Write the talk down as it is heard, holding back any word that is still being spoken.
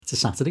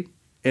It's a Saturday.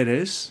 It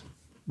is.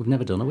 We've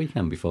never done a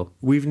weekend before.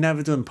 We've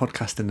never done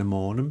podcast in the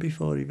morning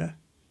before either.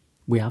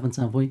 We haven't,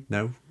 have we?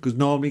 No, because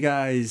normally,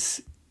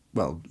 guys,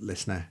 well,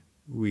 listener,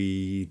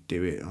 we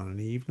do it on an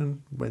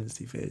evening,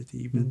 Wednesday, Thursday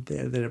evening.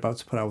 They're about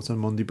to put out on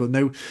Monday, but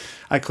no,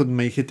 I couldn't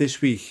make it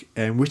this week,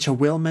 which I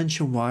will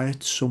mention why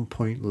at some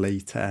point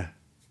later.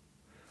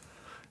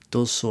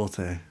 Does sort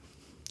of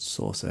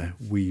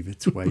weave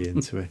its way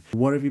into it.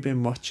 What have you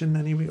been watching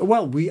anyway?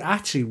 Well,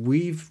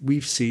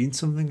 we've seen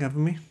something,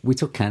 haven't we? We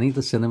took Kenny to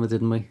the cinema,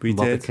 didn't we? We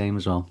Robert did. Came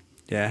as well.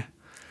 Yeah,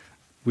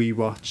 we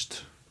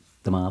watched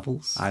The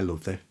Marvels. I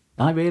loved it.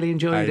 I really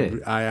enjoyed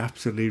it. I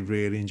absolutely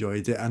really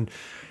enjoyed it, and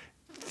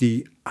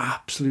the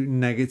absolute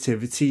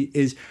negativity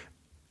is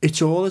it's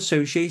all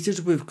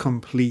associated with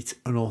complete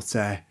and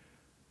utter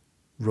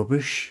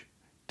rubbish.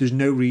 There's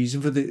no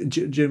reason for the.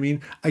 Do you know what I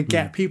mean? I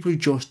get people who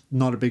just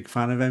not a big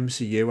fan of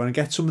MCU, and I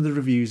get some of the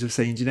reviews of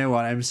saying, do you know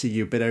what,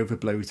 MCU a bit over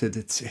bloated.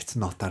 It's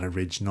not that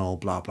original.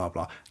 Blah blah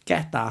blah.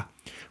 Get that,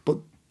 but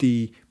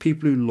the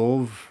people who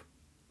love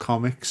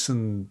comics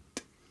and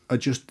are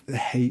just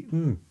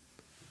hating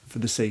for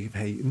the sake of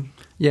hating.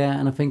 Yeah,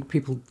 and I think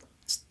people.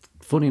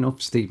 Funny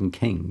enough, Stephen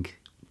King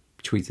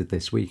tweeted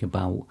this week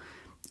about.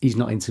 He's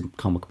not into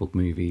comic book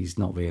movies,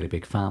 not really a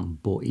big fan,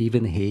 but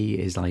even he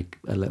is like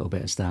a little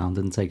bit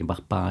astounded and taken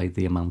back by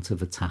the amount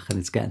of attack and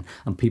it's getting,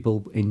 and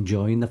people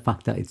enjoying the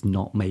fact that it's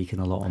not making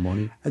a lot of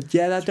money.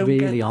 Yeah, I don't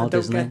Odd,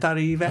 get that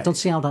either. I don't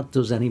see how that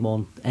does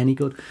anyone any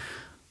good.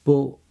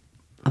 But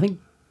I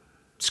think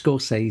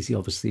Scorsese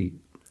obviously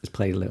has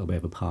played a little bit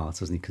of a part,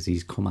 hasn't he? Because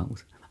he's come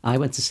out. I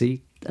went to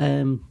see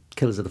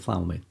Killers of the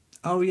Flower Moon.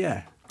 Oh,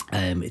 yeah.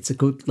 It's a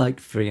good,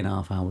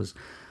 3.5 hours.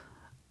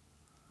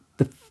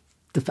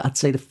 I'd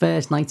say the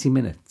first 90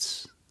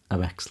 minutes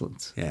are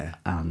excellent. Yeah.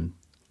 And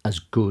as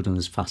good and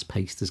as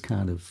fast-paced as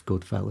kind of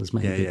Goodfellas,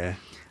 maybe. Yeah.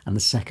 And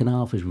the second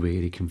half is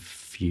really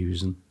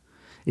confusing.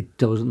 It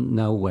doesn't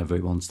know whether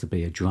it wants to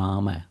be a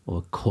drama or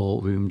a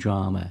courtroom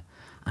drama.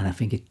 And I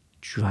think it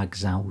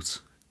drags out.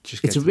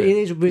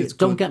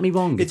 Don't get me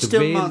wrong. It's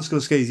still a Martin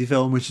Scorsese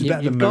film, which is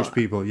better than most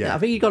people, yeah. I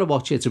think you've got to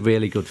watch it. It's a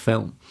really good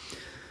film.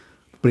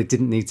 But it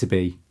didn't need to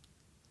be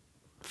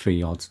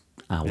 3 odd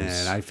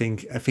hours. Yeah, I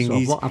think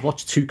so I've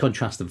watched 2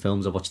 contrasting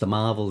films. I've watched The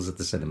Marvels at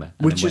the cinema,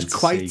 which is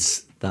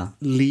quite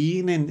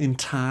lean in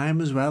time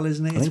as well,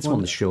 isn't it? I think it's one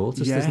of the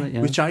shortest, isn't it?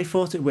 Yeah. Which I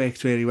thought it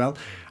worked really well,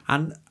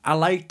 and I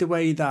liked the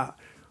way that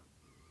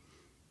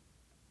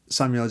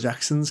Samuel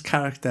Jackson's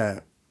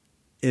character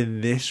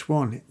in this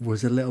one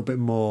was a little bit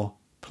more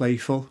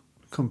playful.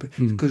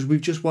 Because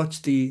we've just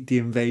watched the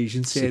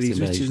Invasion series,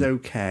 which is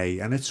okay,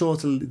 and it's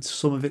sort of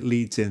some of it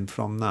leads in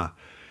from that,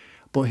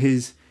 but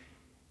his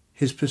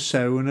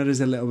persona is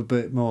a little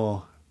bit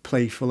more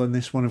playful in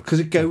this one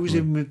because it goes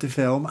in with the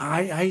film.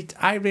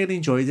 I really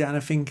enjoyed it, and I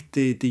think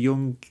the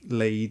young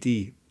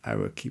lady, I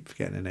will keep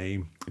forgetting her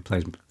name. Who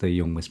plays the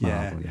young Miss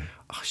Marvel? Yeah.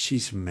 Oh,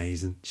 she's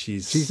amazing.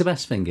 She's the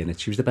best thing in it.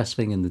 She was the best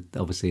thing in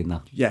obviously in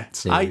that. Yeah,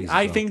 series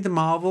I think the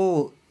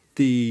Marvel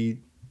the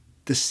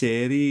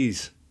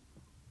series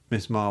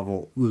Miss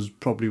Marvel was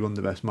probably one of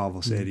the best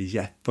Marvel series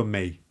yet for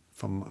me.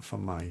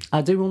 From my,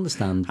 I do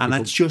understand, and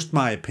that's just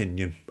my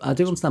opinion. I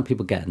do understand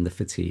people getting the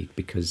fatigue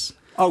because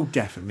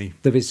definitely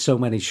there is so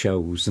many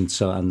shows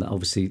and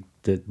obviously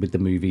with the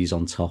movies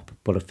on top.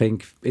 But I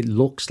think it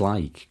looks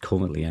like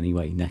currently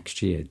anyway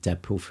next year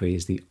Deadpool 3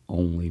 is the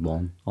only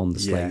one on the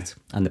slate,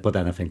 but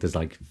then I think there's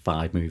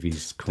 5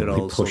 movies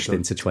currently pushed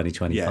into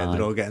 2025. Yeah,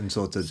 they're all getting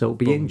sort of so it'll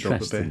be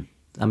interesting.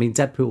 I mean,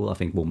 Deadpool I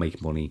think will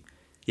make money.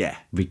 Yeah,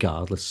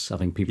 regardless, I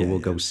think people will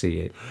go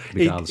see it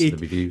regardless of the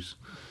reviews.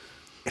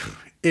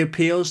 It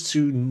appeals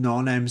to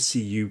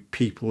non-MCU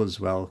people as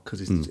well because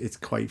it's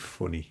quite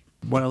funny.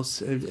 What else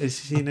has you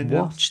seen? I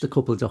watched a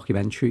couple of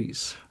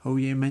documentaries. Oh,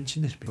 you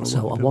mentioned this before.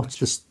 So I watched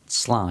the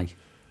Sly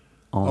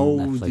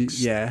on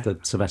Netflix. The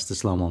Sylvester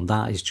Stallone one.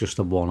 That is just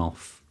a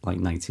one-off,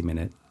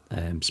 90-minute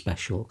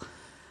special.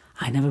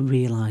 I never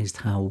realised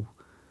how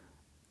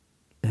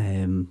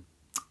the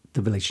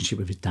relationship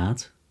with his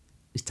dad.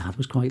 His dad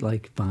was quite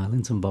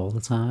violent and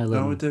volatile.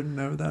 No, I didn't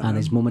know that. And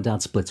his mum and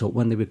dad split up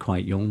when they were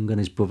quite young, and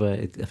his brother,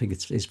 I think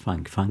it's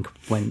Frank. Frank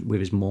went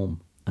with his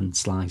mum, and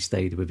Sly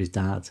stayed with his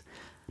dad.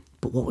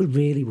 But what was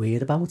really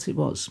weird about it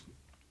was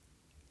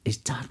his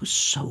dad was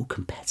so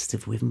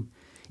competitive with him,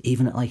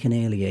 even at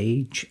an early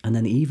age. And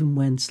then even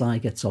when Sly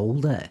gets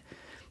older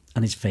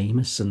and is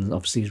famous, and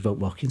obviously he's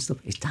wrote Rocky and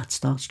stuff, his dad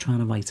starts trying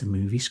to write a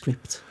movie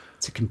script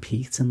to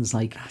compete, and there's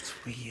that's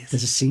weird.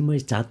 There's a scene where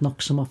his dad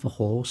knocks him off a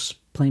horse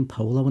playing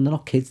polo, and they're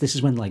not kids. This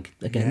is when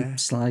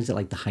Sly's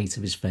at the height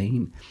of his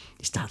fame.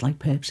 His dad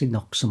purposely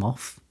knocks him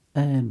off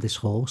this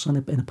horse in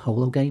a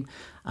polo game,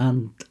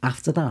 and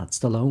after that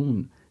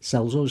Stallone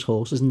sells all his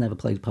horses and never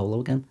plays polo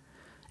again.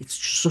 It's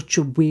such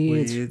a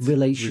weird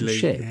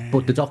relationship,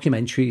 but the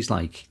documentary is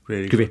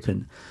really gripping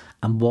good.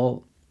 And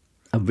what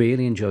I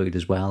really enjoyed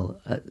as well,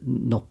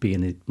 not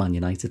being a Man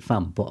United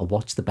fan, but I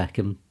watched the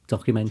Beckham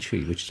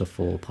documentary, which is a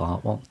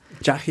 4-part one.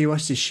 Jackie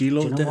watched it, she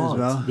loved it as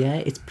well. Yeah,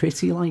 it's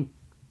pretty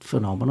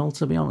phenomenal,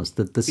 to be honest.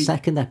 The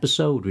second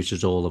episode, which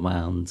is all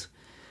around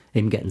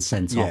him getting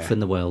sent off in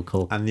the World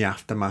Cup. And the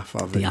aftermath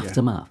of The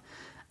aftermath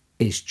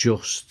is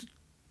just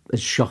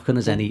as shocking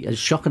as any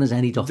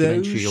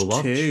documentary you'll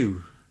watch. Those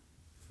two,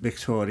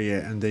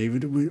 Victoria and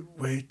David,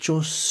 we're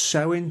just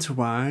so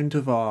intertwined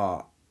with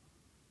our,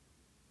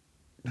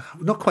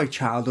 not quite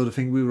childhood, I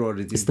think we were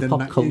already... It's the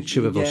pop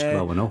culture of us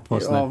growing up,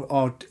 wasn't it?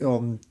 Our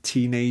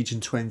teenage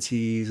and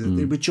 20s. And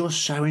they were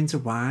just so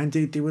intertwined.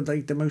 They were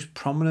like the most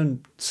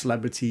prominent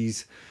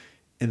celebrities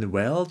in the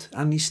world,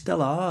 and they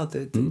still are.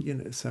 You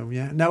know, so,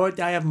 yeah. No,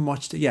 I haven't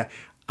watched it yet.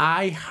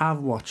 I have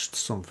watched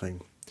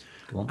something,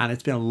 and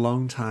it's been a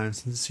long time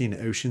since I've seen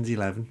it, Ocean's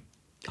 11.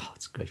 Oh,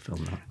 it's a great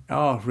film, that.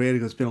 Oh, really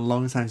good. It's been a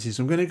long time since.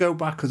 I'm going to go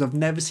back because I've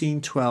never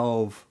seen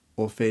 12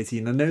 or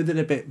 13. I know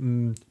they're a bit,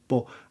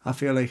 but I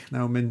feel like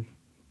now I'm in...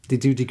 They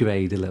do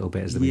degrade a little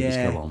bit as the movies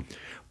go on.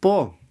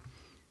 But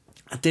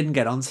I didn't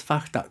get on to the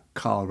fact that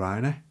Carl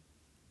Reiner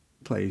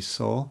plays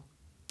Saul.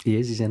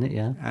 He's in it,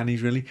 yeah. And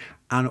he's really...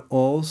 And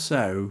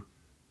also,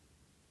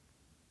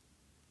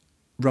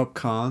 Rob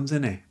Kahn's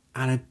in it.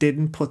 And I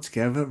didn't put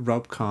together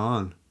Rob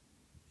Kahn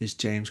is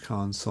James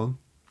Caan's son.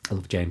 I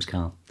love James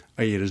Caan.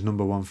 Are you his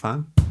number one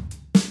fan?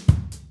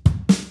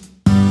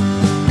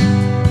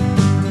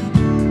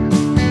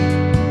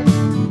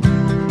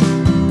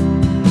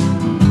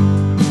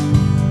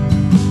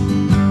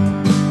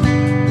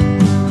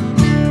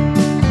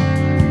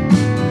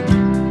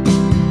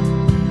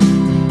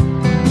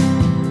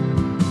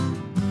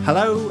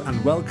 Hello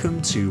and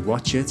welcome to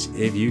Watch It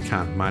If You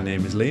Can. My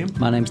name is Liam.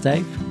 My name's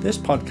Dave. This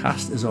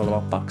podcast is all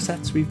about box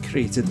sets we've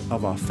created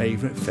of our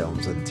favourite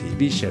films and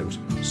TV shows.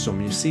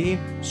 Some you've seen,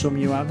 some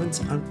you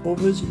haven't, and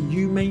others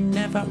you may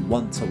never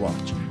want to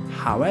watch.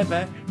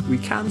 However, we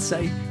can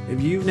say,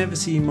 if you've never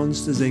seen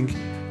Monsters Inc.,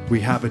 we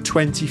have a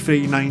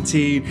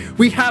 2319.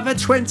 We have a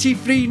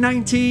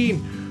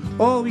 2319!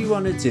 All we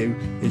want to do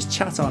is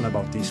chat on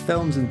about these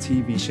films and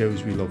TV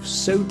shows we love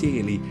so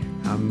dearly,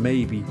 and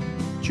maybe,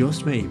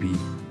 just maybe,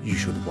 you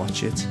should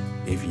watch it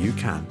if you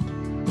can.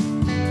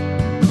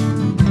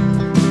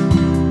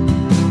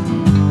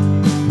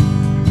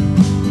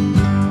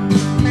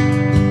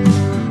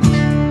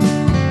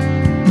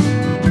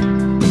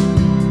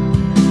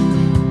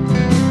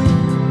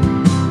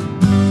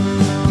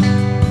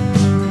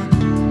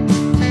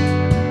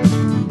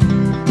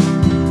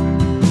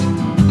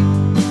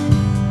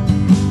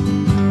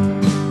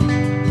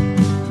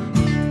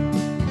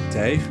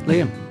 Dave?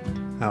 Liam.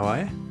 How are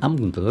you?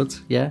 I'm good.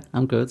 Yeah,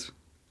 I'm good.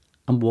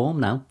 I'm warm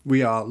now.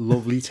 We are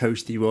lovely,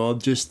 toasty warm.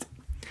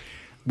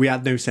 We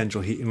had no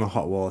central heating or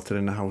hot water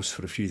in the house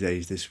for a few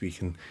days this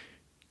week, and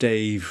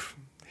Dave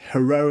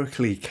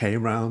heroically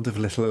came round with a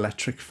little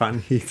electric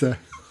fan heater.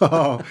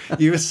 Oh,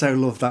 you were so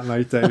loved that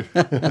night, Dave.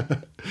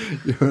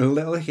 You were a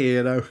little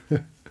hero.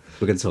 We're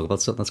going to talk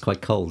about something that's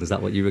quite cold. Is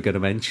that what you were going to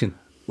mention?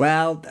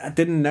 Well, I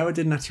didn't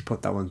actually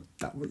put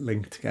that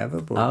link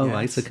together. But oh, yes.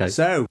 Right, okay.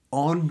 So,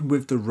 on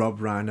with the Rob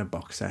Reiner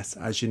box set.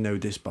 As you know,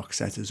 this box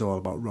set is all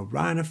about Rob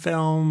Reiner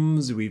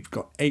films. We've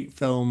got 8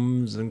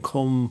 films, and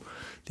come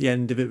the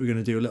end of it, we're going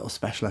to do a little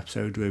special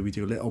episode where we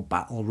do a little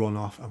battle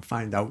run-off and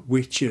find out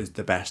which is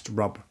the best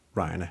Rob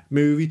Reiner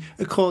movie,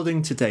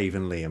 according to Dave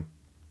and Liam.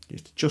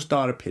 It's just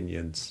our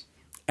opinions.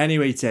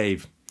 Anyway,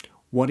 Dave,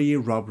 what are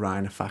your Rob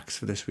Reiner facts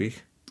for this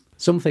week?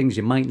 Some things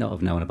you might not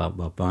have known about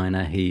Rob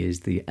Reiner. He is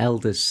the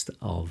eldest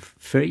of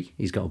 3.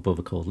 He's got a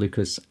brother called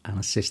Lucas and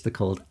a sister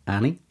called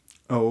Annie.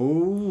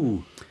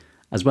 Oh.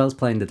 As well as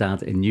playing the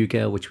dad in New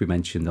Girl, which we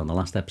mentioned on the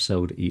last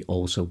episode, he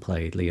also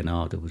played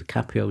Leonardo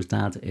DiCaprio's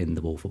dad in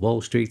The Wolf of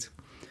Wall Street.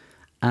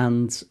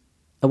 And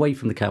away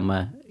from the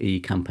camera, he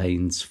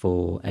campaigns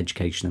for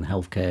education and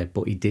healthcare,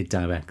 but he did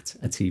direct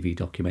a TV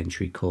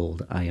documentary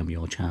called I Am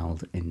Your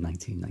Child in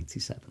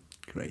 1997.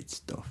 Great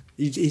stuff.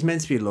 He's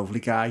meant to be a lovely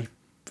guy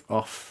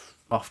off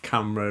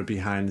camera,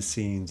 behind the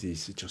scenes.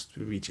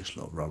 We just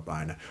love Rob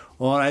Reiner.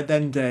 All right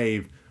then,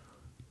 Dave.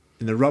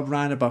 In the Rob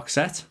Reiner box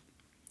set,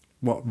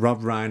 what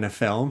Rob Reiner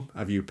film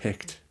have you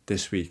picked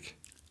this week?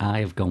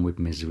 I have gone with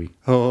Misery.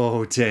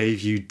 Oh,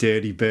 Dave, you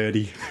dirty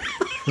birdie.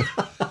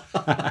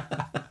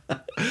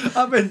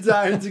 I've been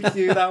dying to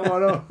cue that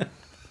one up.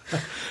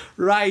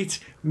 Right,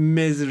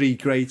 Misery,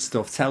 great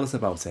stuff. Tell us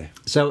about it.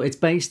 So it's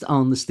based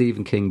on the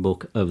Stephen King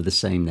book of the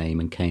same name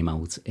and came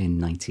out in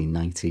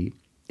 1990.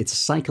 It's a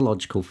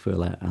psychological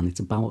thriller, and it's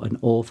about an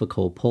author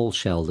called Paul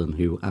Sheldon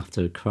who,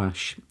 after a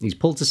crash, he's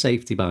pulled to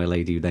safety by a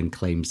lady who then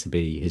claims to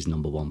be his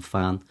number one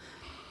fan.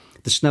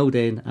 They're snowed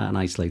in at an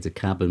isolated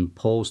cabin.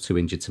 Paul's too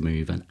injured to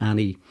move, and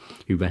Annie,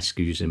 who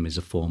rescues him, is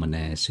a former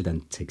nurse who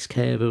then takes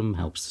care of him,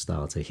 helps to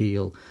start to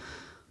heal.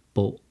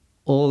 But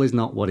all is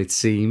not what it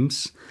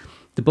seems.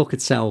 The book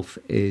itself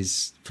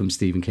is from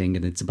Stephen King,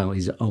 and it's about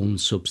his own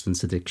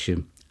substance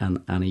addiction.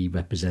 And Annie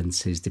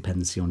represents his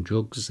dependency on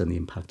drugs and the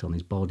impact on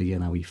his body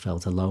and how he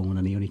felt alone.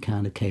 And he only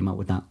kind of came out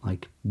with that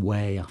like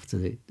way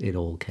after it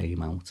all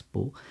came out.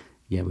 But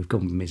yeah, we've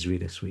gone with Misery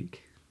this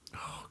week.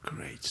 Oh,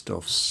 great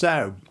stuff.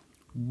 So,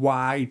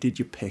 why did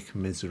you pick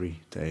Misery,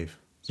 Dave?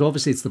 So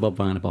obviously it's the Rob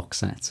Reiner box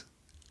set.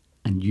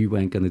 And you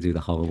weren't going to do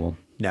the horror one.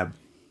 No.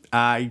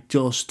 I'm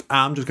just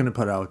going to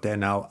put it out there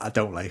now. I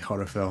don't like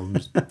horror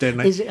films. Don't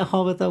like. Is it a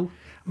horror though?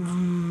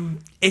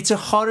 It's a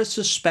horror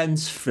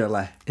suspense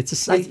thriller. It's a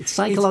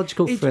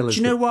psychological thriller. Do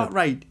you know what?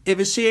 Right, if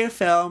I see a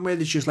film where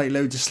there's just like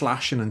loads of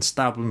slashing and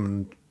stabbing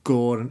and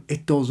gore, and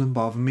it doesn't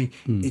bother me.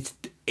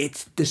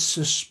 It's the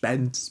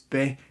suspense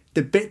bit,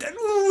 the bit that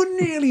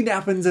nearly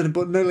happens,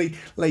 but nearly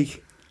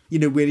like. You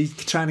know, where he's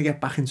trying to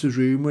get back into his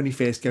room when he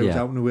first goes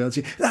out in a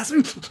wheelchair.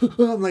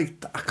 I'm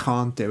like, I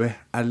can't do it.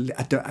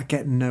 I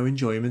get no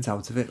enjoyment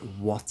out of it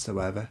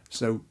whatsoever.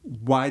 So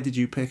why did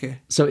you pick it?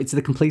 So it's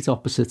the complete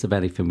opposite of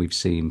anything we've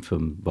seen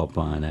from Rob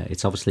Reiner.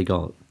 It's obviously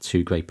got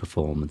two great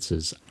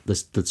performances. The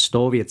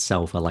story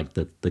itself, I like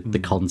the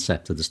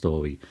concept of the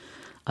story.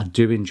 I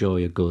do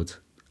enjoy a good,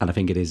 and I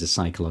think it is a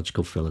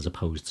psychological thriller as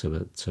opposed to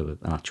an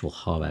actual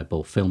horror.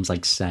 But films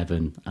like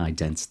Seven,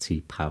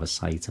 Identity,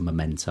 Parasite, and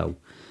Memento,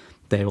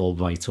 they're all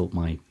right up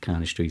my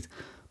kind of street.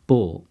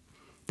 But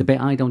the bit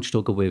I don't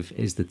struggle with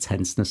is the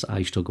tenseness.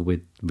 I struggle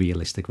with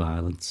realistic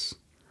violence.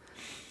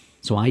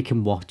 So I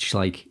can watch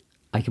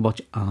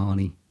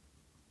Arnie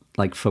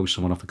like throw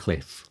someone off a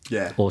cliff.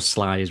 Yeah. Or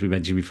Sly, as we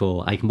mentioned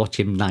before. I can watch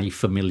him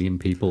knife a million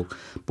people.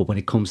 But when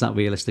it comes to that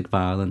realistic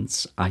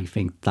violence, I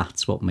think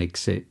that's what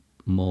makes it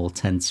more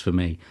tense for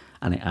me.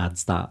 And it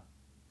adds that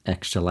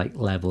extra like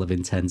level of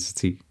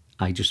intensity.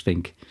 I just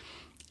think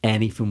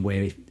anything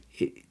where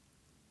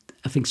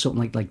I think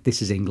something like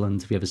This Is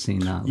England. Have you ever seen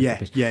that? Yeah.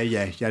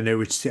 I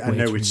know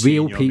it's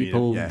real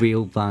people,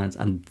 real violence,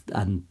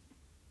 and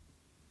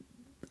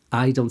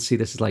I don't see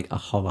this as like a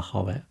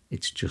horror.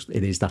 It's just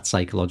it is that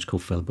psychological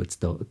film. But it's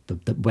the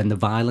when the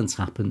violence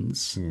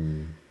happens,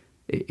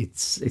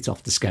 it's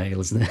off the scale,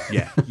 isn't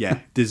it? Yeah.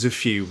 There's a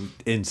few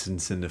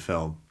incidents in the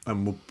film,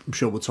 and I'm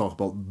sure we'll talk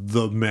about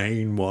the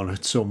main one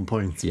at some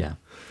point. Yeah.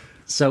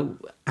 So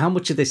how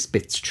much of this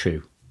bit's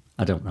true?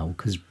 I don't know,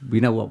 because we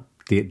know what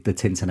the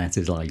internet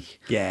is like.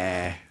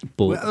 Yeah,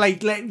 but well,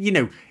 like you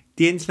know,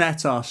 the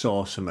internet's our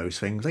source for most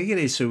things. Like it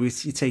is, so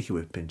you take it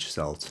with a pinch of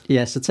salt.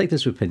 Yeah, so take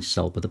this with a pinch of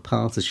salt. But the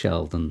part of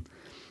Sheldon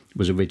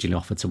was originally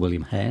offered to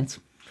William Hurt,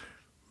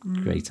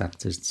 great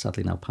actors,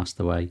 sadly now passed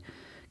away.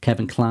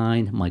 Kevin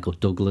Kline, Michael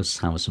Douglas,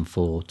 Harrison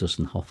Ford,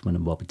 Dustin Hoffman,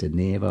 and Robert De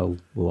Niro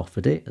were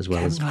offered it as well.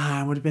 Kevin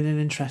Kline would have been an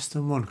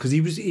interesting one because he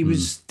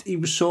was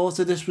sort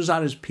of, this was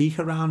at his peak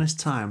around his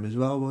time as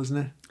well,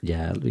 wasn't it?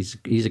 Yeah,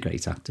 he's a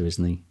great actor,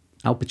 isn't he?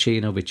 Al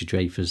Pacino, Richard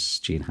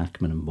Dreyfuss, Gene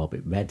Hackman, and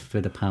Robert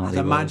Redford apparently.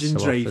 I imagine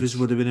Dreyfuss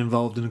would have been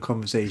involved in a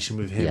conversation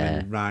with him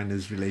and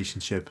Reiner's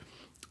relationship.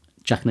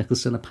 Jack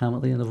Nicholson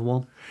apparently another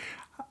one.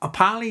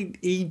 Apparently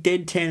he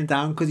did turn it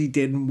down because he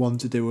didn't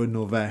want to do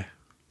another,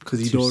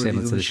 because he'd already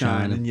done The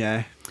Shining.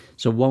 Yeah.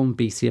 So Warren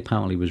Beatty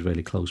apparently was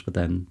really close, but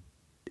then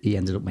he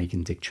ended up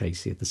making Dick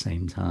Tracy at the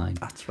same time.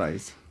 That's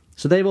right.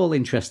 So they're all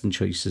interesting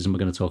choices, and we're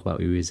going to talk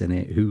about who is in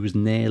it. Who was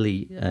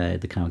nearly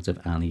the character of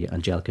Annie.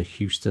 Angelica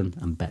Houston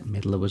and Bette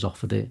Midler was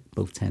offered it.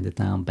 Both turned it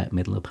down. Bette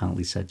Midler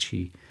apparently said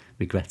she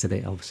regretted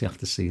it, obviously,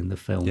 after seeing the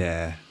film.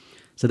 Yeah.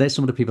 So there's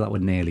some of the people that were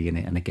nearly in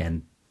it. And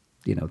again,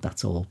 you know,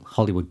 that's all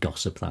Hollywood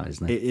gossip, that,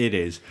 isn't it? It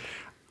is.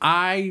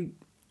 I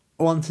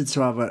wanted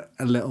to have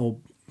a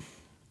little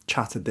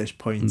chat at this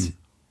point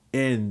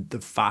in the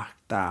fact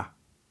that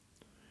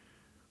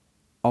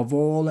of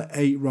all the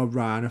 8 Rob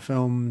Reiner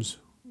films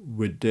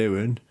we're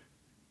doing,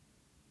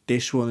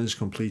 this one is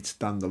complete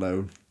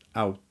standalone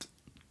out.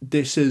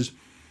 This is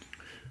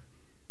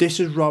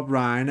Rob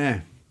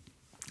Reiner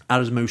at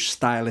his most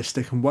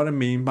stylistic, and what I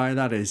mean by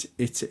that is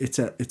it's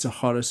a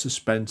horror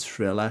suspense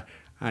thriller,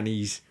 and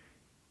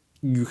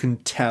you can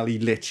tell he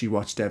literally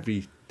watched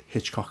every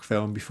Hitchcock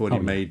film before he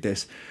made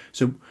this.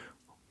 So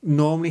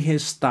normally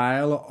his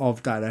style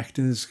of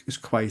directing is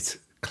quite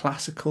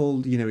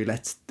classical. You know, he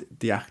lets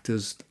the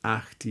actors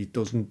act. He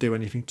doesn't do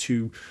anything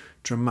too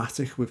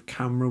dramatic with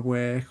camera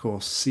work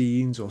or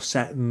scenes or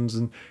settings,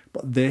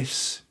 but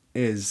this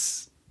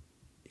is,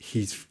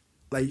 he's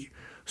like,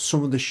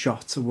 some of the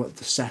shots of what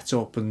the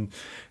setup and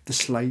the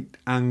slight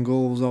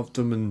angles of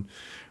them, and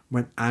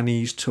when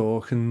Annie's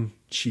talking,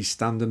 she's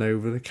standing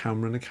over the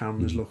camera and the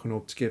camera's looking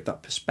up to give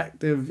that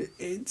perspective.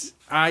 It's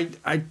I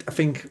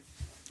think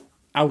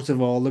out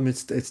of all of them,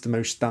 it's the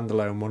most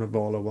standalone one of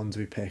all the ones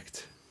we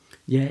picked.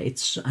 Yeah,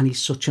 and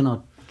he's such an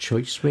odd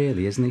choice,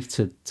 really, isn't he,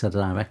 to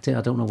direct it?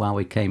 I don't know how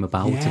it came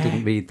about. I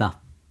didn't read that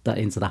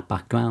into that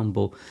background,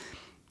 but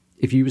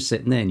if you were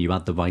sitting there and you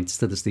had the rights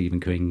to the Stephen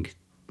King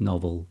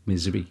novel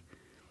Misery,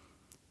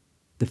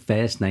 the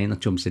first name that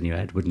jumps in your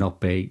head would not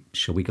be,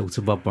 shall we go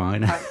to Rob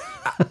Reiner?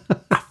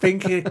 I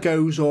think it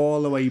goes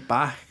all the way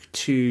back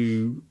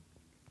to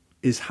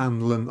his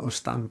handling of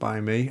Stand By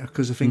Me,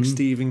 because I think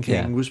Stephen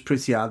King was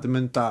pretty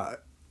adamant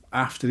that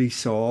after he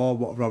saw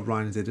what Rob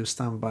Reiner did with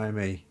Stand By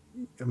Me,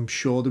 I'm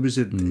sure there was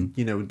a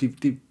little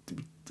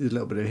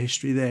bit of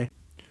history there.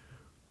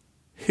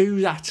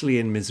 Who's actually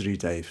in Misery,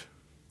 Dave?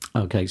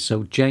 Okay,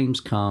 so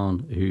James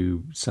Caan,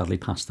 who sadly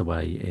passed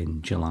away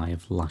in July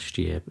of last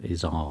year,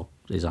 is our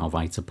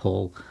writer,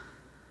 Paul.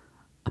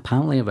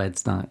 Apparently I read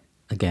that,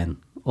 again,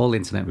 all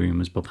internet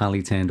rumours, but apparently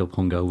he turned up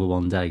hungover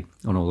one day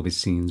and all of his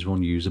scenes were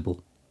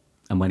unusable.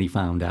 And when he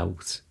found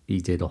out,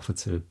 he did offer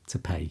to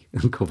pay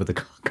and cover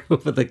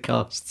the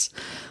costs.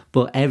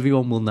 But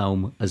everyone will know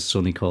him as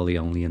Sonny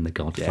Corleone in The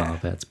Godfather.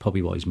 Yeah. It's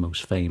probably what he's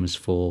most famous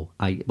for.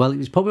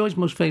 It's probably what he's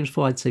most famous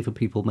for, I'd say, for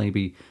people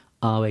maybe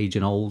our age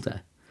and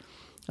older.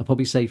 I'd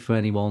probably say for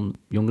anyone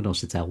younger than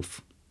us, it's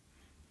Elf.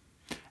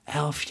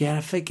 Elf, yeah,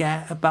 I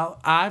forget about...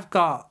 I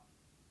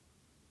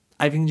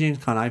think James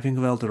Caan, I think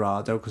of El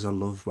Dorado because I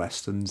love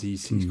westerns.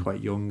 He's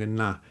quite young and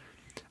that.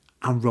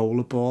 And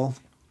Rollerball.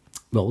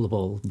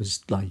 Rollerball was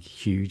like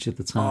huge at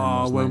the time.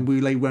 Oh, wasn't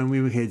when we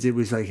were kids, it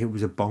was a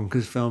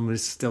bonkers film.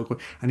 It's still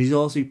good. And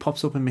he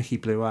pops up in Mickey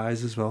Blue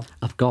Eyes as well.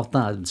 I've got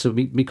that. So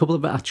my couple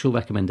of actual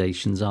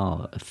recommendations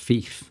are A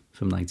Thief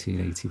from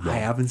 1981. I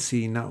haven't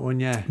seen that one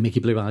yet. Mickey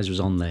Blue Eyes was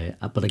on there,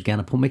 but again,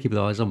 I put Mickey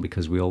Blue Eyes on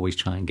because we always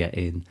try and get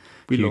in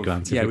Hugh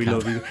Grant. Yeah, we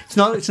love Hugh. It's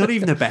not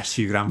even the best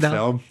Hugh Grant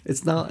film.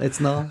 It's not.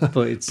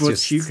 But it's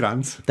just Hugh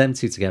Grant. Them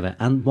two together.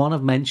 And one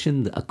I've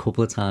mentioned a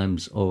couple of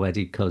times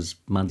already because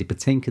Mandy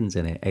Patinkin's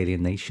in it,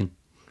 Alien Nation,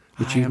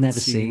 which you've never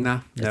seen.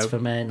 That. No. It's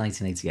from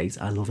 1988.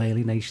 I love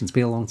Alien Nation. It's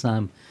been a long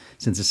time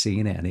since I've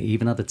seen it, and it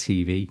even had a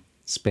TV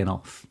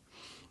spin-off.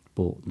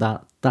 But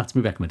that's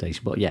my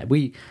recommendation. But yeah,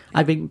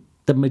 I think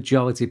the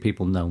majority of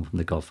people know him from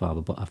The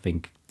Godfather, but I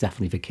think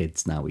definitely for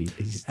kids now,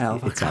 it's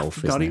Elf. I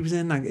forgot he was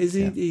in that. Is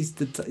he? Yeah. He's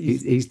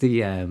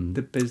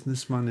the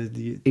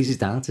businessman. He's his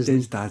dad, isn't he?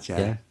 His dad,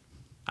 yeah.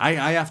 I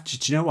have to.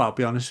 Do you know what? I'll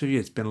be honest with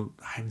you.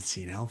 I haven't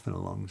seen Elf in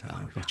a long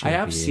time. I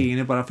have seen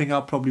it, but I think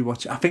I'll probably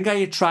watch it. I think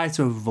I try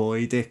to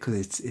avoid it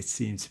because it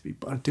seems to be.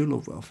 But I do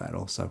love Will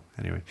Ferrell. So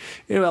anyway,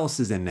 who else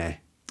is in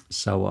there?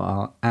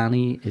 So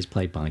Annie is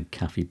played by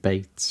Kathy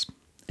Bates.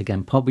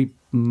 Again, probably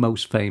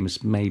most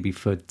famous maybe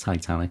for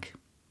Titanic.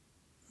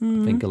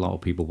 I think a lot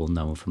of people will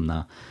know her from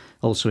that.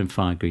 Also in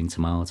Fried Green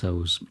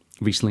Tomatoes.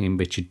 Recently in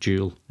Richard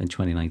Jewell in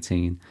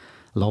 2019.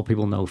 A lot of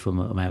people know from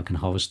American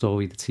Horror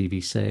Story, the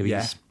TV series.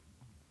 Yeah.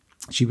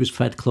 She was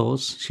Fred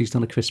Claus. She's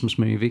done a Christmas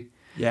movie.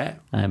 Yeah.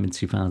 In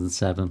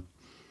 2007.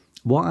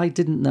 What I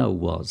didn't know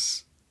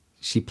was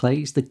she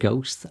plays the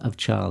ghost of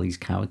Charlie's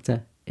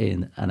character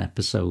in an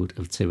episode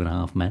of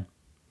 2.5 Men.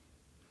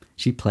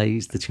 She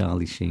plays the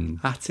Charlie Sheen.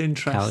 That's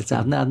interesting. Character.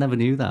 I never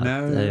knew that.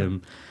 No.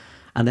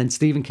 And then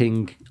Stephen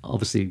King,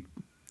 obviously,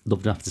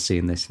 loved after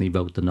seeing this, and he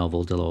wrote the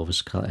novel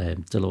Dolores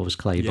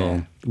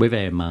Claiborne with her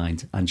in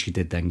mind, and she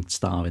did then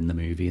star in the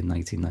movie in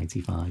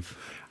 1995.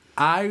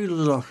 I was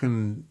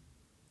looking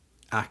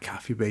at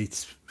Kathy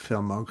Bates'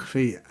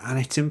 filmography, and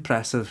it's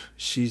impressive.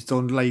 She's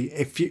done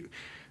a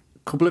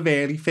couple of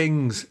early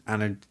things,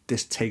 and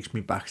this takes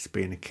me back to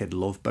being a kid.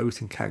 Love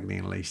Boat and Cagney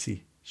and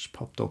Lacey. She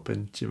popped up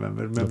in. Do you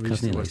remember?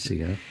 Cagney and Lacey,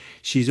 yeah.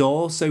 She was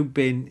also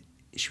in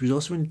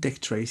Dick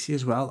Tracy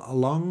as well,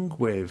 along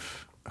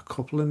with a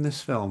couple in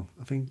this film.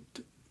 I think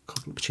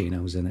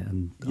Pacino was in it,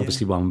 and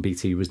obviously Warren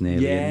Beatty was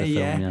nearly in the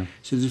film. Yeah.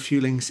 So there's a few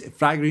links.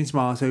 Fried Green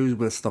Tomatoes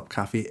with Stop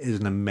Kathy is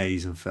an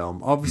amazing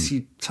film.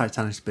 Obviously,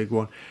 Titanic's a big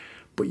one,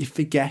 but you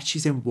forget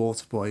she's in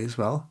Waterboy as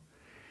well.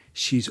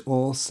 She's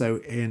also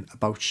in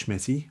About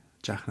Schmitty,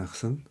 Jack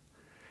Nicholson.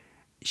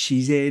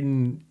 She's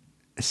in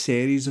a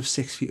series of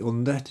 6 Feet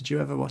Under. Did you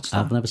ever watch that?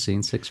 I've never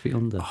seen 6 Feet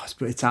Under. Oh,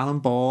 it's Alan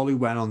Ball who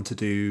went on to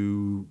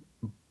do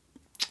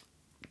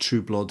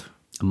True Blood.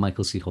 And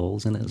Michael C.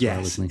 Hall's in it as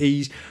well, isn't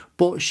he?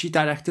 But she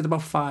directed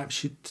about 5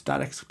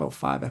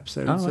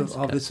 episodes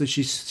of it, so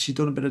she's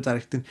done a bit of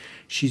directing.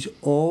 She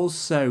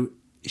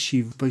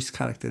voiced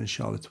character in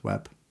Charlotte's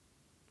Web,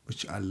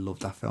 which I love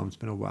that film. It's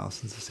been a while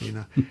since I've seen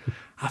her.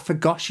 I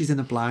forgot she's in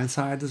The Blind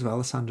Side as well,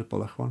 the Sandra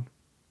Bullock one.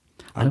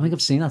 I don't think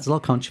I've seen that. There's a lot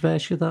of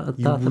controversy at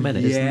the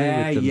minute, isn't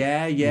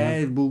there?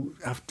 Yeah. Well,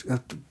 I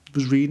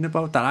was reading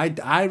about that.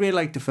 I really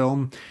like the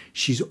film.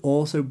 She's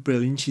also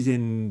brilliant. She's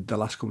in the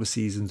last couple of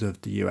seasons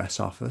of The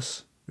US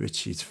Office, which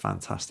she's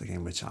fantastic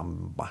in, which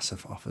I'm a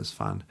massive Office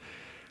fan.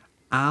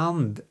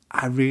 And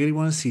I really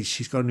want to see,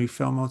 she's got a new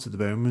film out at the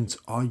moment,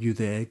 Are You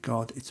There,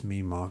 God? It's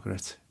Me,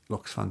 Margaret.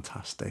 Looks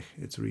fantastic.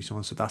 It's a recent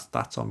one. So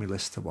that's on my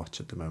list to watch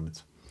at the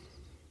moment.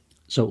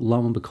 So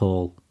Lauren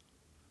Bacall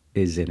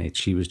is in it.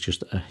 She was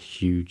just a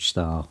huge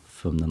star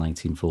from the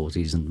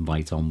 1940s and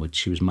right onwards.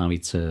 She was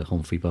married to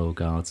Humphrey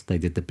Bogart. They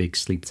did The Big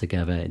Sleep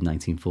together in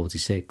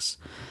 1946.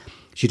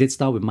 She did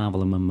star with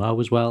Marilyn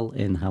Monroe as well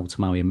in How to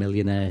Marry a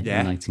Millionaire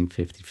in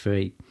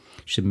 1953.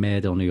 She did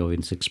Murder on the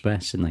Orient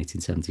Express in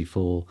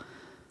 1974.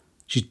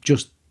 She's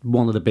just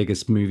one of the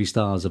biggest movie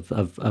stars of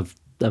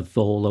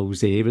all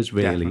those eras,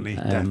 really.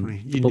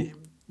 Definitely.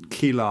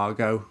 Key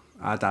Largo,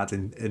 our dad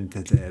in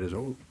there as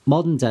well.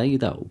 Modern day,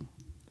 though,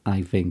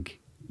 I think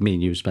me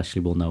and you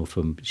especially will know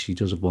from, she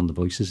does have one of the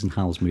voices in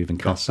Howl's Moving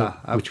Castle,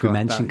 which we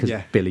mentioned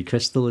because Billy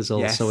Crystal is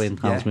also in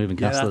Howl's Moving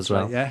Castle as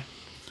well. Right,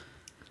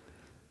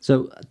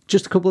 So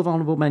just a couple of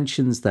honourable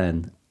mentions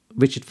then.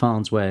 Richard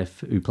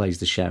Farnsworth, who plays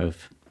the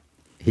sheriff,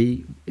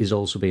 he is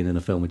also been in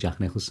a film with Jack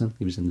Nicholson.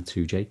 He was in The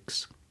Two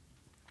Jakes.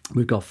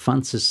 We've got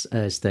Francis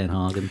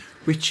Sternhagen,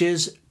 which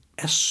is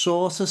a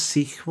sort of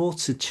sequel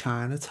to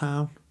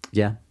Chinatown.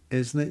 Yeah.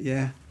 Isn't it?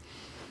 Yeah.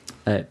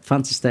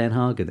 Francis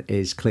Sternhagen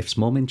is Cliff's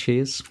mum in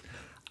Cheers.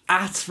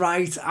 That's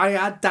right. I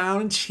had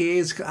down in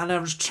Cheers, and I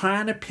was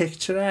trying to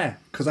picture her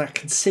because I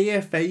could see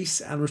her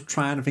face, and I was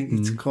trying to think.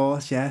 It's of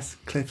course, yes,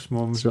 Cliff's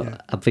mum. So Yeah.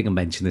 I think I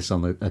mentioned this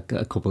on a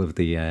couple of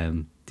the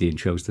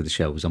intros to the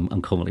shows.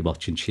 I'm currently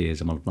watching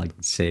Cheers. I'm on like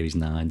series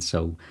 9.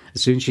 So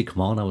as soon as she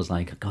come on, I was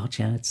like, oh God,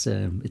 yeah,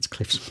 it's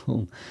Cliff's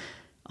mum.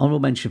 Honorable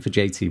mention for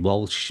JT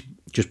Walsh,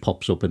 just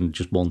pops up in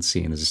just one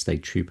scene as a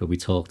state trooper. We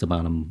talked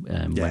about him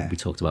when we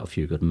talked about A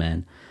Few Good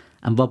Men.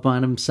 And Rob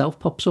Reiner himself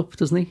pops up,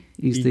 doesn't he?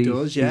 He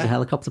does, yeah. He's a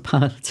helicopter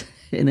pilot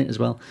in it as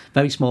well.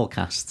 Very small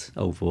cast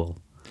overall.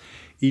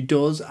 He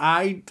does.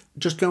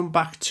 Just going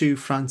back to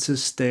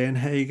Frances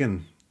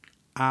Sternhagen,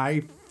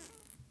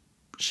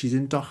 she's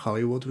in Doc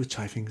Hollywood, which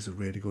I think is a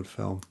really good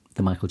film.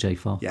 The Michael J.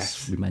 Fox.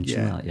 Yes. We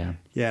mentioned that, yeah.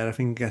 Yeah, I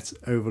think it gets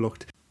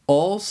overlooked.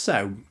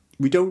 Also,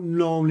 we don't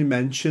normally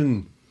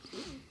mention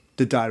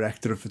the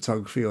director of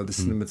photography or the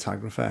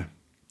cinematographer,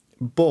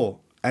 but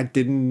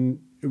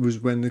it was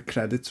when the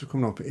credits were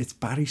coming up. It's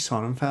Barry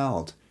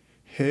Sonnenfeld,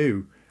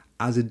 who,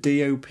 as a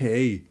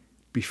DOP,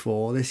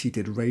 before this, he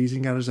did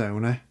Raising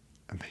Arizona,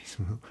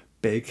 amazing,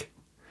 Big,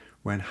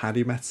 When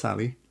Harry Met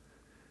Sally,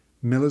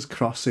 Miller's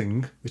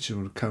Crossing, which is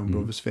one of Coen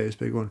Brothers' first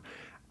big one,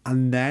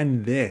 and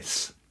then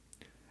this.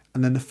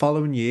 And then the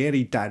following year,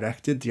 he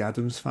directed The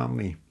Addams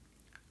Family.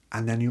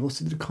 And then he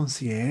also did The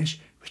Concierge,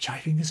 which I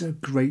think is a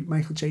great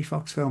Michael J.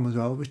 Fox film as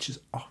well, which is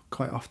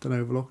quite often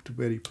overlooked,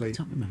 where he plays.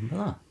 I don't remember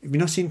that. If you've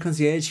not seen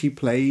Concierge, he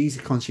plays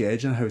a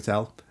concierge in a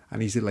hotel,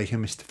 and he's like a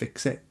Mr.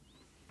 Fix-It.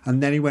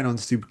 And then he went on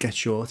to do Get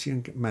Shorty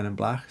and Men in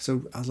Black.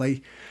 So I was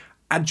like...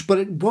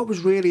 what was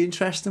really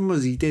interesting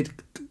was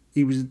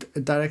he was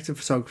a director of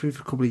photography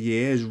for a couple of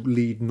years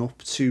leading up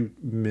to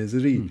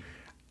Misery.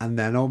 And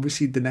then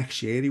obviously the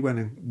next year he went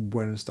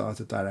and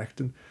started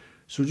directing.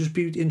 So it'll just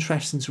be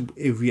interesting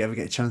if we ever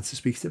get a chance to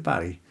speak to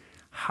Barry,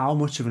 how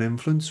much of an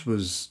influence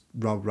was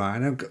Rob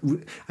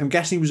Reiner? I'm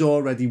guessing he was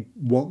already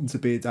wanting to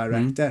be a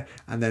director,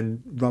 and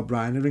then Rob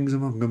Reiner rings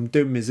him up and goes, I'm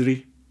doing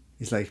Misery.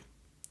 He's like,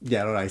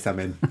 yeah, all right, I'm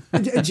in.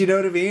 Do you know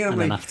what I mean? And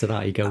then after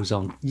that he goes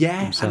on.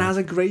 Yeah, himself. And has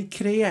a great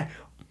career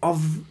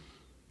of,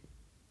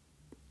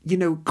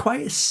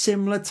 quite a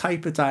similar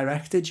type of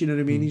director, do you know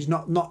what I mean? He's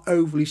not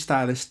overly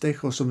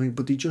stylistic or something,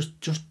 but he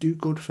just do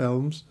good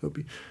films. It'll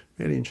be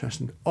really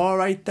interesting. All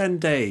right then,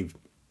 Dave.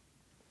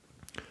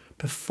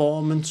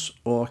 Performance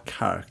or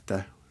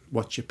character?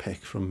 What's your pick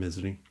from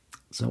Misery?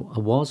 So I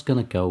was going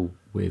to go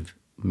with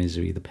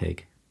Misery the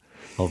pig,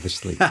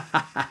 obviously,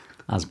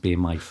 as being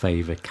my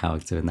favourite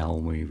character in the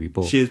whole movie.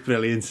 But she is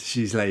brilliant.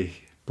 She's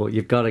like... But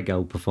you've got to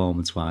go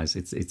performance-wise.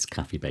 It's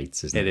Kathy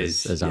Bates, isn't it? It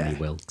is, as Annie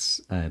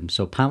Wilkes.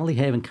 So Pamela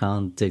Hayden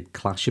Khan did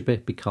clash a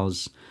bit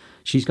because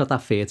she's got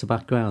that theatre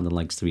background and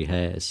likes to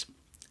rehearse.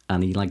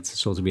 And he liked to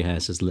sort of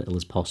rehearse as little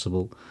as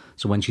possible.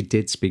 So when she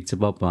did speak to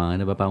Bob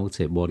Reiner about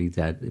it, what he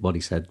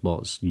said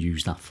was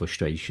use that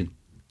frustration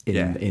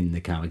in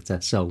the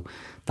character. So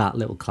that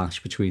little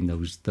clash between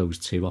those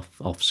two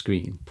off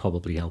screen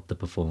probably helped the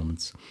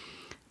performance.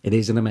 It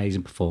is an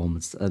amazing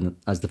performance, and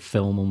as the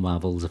film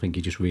unravels, I think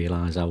you just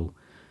realise how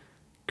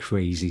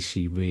crazy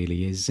she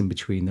really is in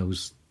between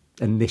those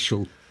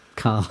initial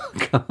car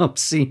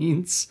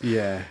scenes.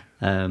 Yeah.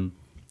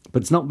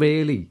 But it's not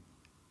really...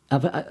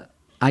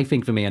 I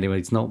think for me anyway,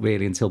 it's not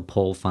really until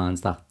Paul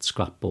finds that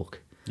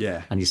scrapbook.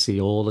 Yeah. And you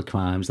see all the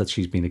crimes that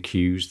she's been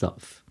accused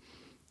of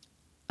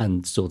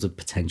and sort of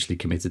potentially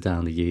committed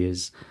down the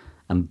years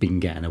and been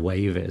getting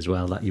away with it as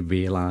well, that you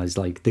realise,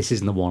 like, this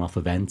isn't a one-off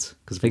event.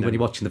 Because I think when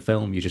you're watching the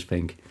film, you just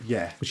think,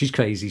 yeah, but she's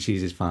crazy,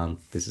 she's his fan,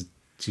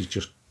 she's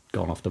just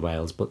gone off the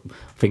rails. But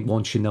I think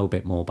once you know a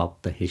bit more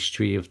about the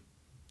history of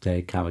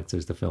their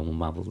characters, the film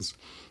unravels,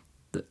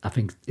 I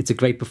think it's a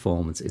great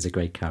performance, it's a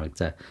great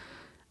character.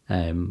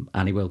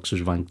 Annie Wilkes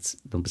was ranked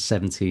number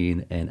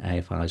 17 in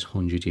AFI's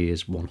 100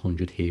 Years,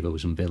 100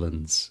 Heroes and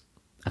Villains.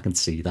 I can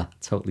see that,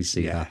 totally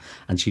see that.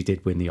 And she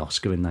did win the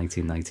Oscar in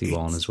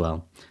 1991 as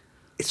well.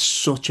 It's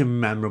such a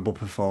memorable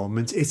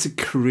performance. It's a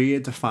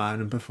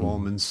career-defining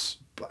performance.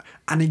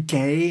 And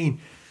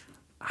again,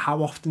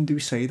 how often do we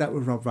say that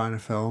with Rob Reiner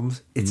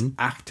films? It's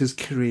actors'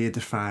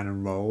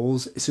 career-defining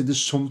roles. So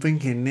there's something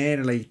in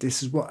there, like,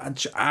 this is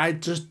what... I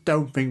just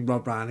don't think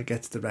Rob Reiner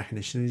gets the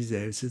recognition he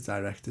deserves as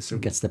director. So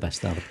he gets the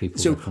best out of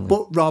people. So,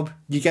 but Rob,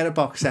 you get a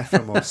box set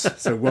from us.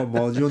 So what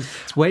more do you want?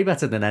 It's way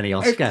better than any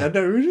Oscar. I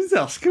know, it is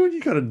Oscar when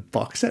you got a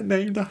box set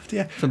named after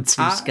you. From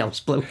two Scouse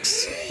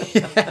blokes.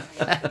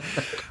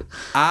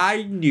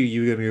 I knew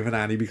you were going to give an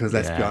Annie because,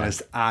 let's be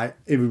honest,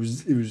 it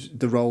was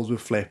the roles were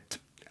flipped.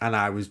 And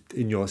I was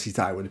in your seat,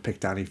 I would have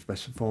picked Annie for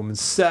best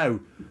performance. So,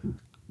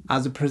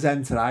 as a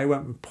presenter, I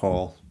went with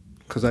Paul.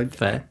 Because I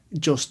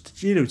just,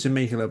 to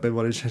make it a little bit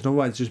more interesting.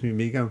 Otherwise, it's just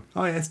me going,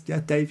 oh, yes,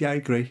 yeah, Dave, yeah,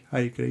 I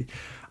agree.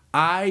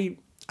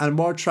 And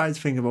what I tried to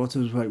think about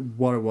was like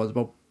what it was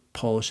about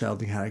Paul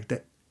Sheldon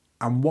character.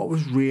 And what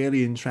was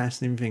really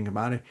interesting thing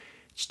about it,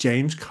 it's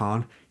James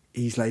Caan.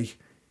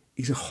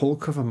 He's a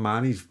Hulk of a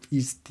man.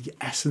 He's the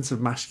essence of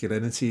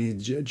masculinity.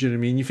 Do you know what I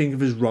mean? You think of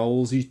his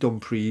roles he's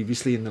done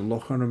previously and the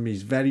look on him,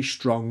 he's very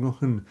strong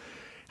looking.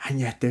 And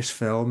yet this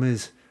film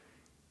is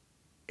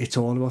it's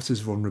all about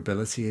his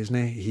vulnerability, isn't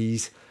it?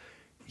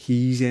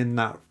 He's in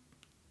that,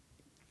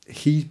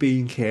 he's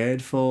being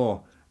cared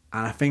for,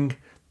 and I think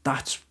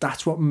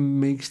that's what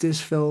makes this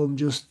film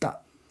just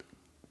that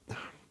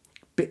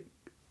bit,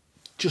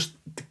 just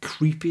the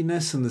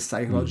creepiness and the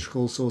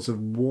psychological sort of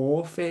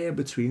warfare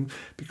between,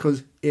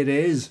 because it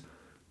is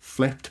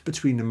flipped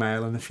between the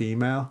male and the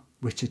female,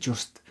 which I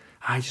just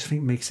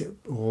think makes it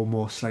all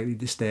more slightly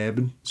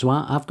disturbing. So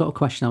I've got a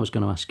question I was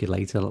going to ask you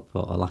later,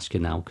 but I'll ask you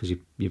now because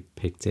you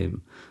picked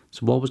him.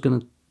 So what I was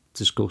going to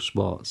discuss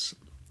was,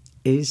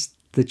 is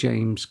the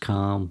James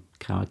Caan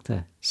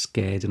character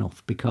scared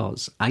enough?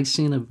 Because I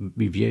seen a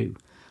review,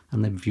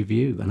 and the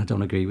review, and I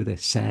don't agree with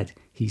it, said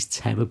he's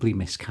terribly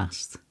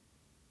miscast.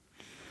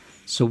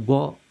 So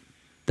what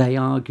they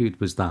argued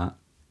was that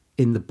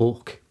in the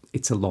book,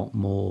 it's a lot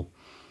more,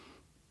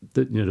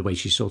 the way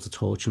she sort of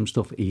tortures him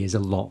stuff, he is a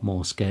lot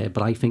more scared.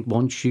 But I think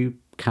once you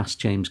cast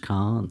James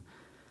Caan,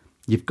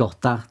 you've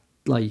got that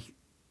like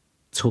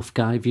tough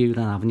guy view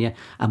then, haven't you?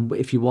 And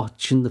if you're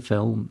watching the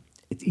film,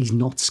 he's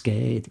not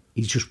scared,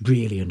 he's just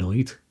really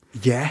annoyed.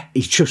 Yeah.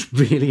 He's just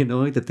really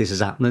annoyed that this is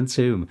happening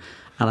to him.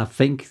 And I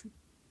think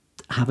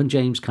having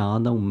James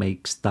Caan, though,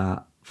 makes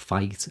that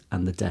fight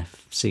and the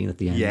death scene at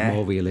the end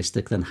more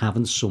realistic than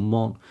having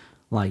someone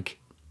like,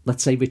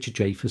 let's say, Richard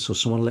Dreyfuss or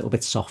someone a little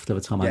bit softer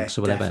with Tom Hanks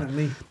or whatever.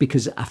 Definitely.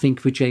 Because I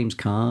think with James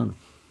Caan,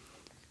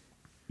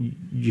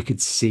 you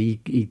could see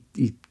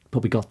he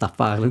probably got that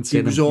violence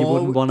in him. You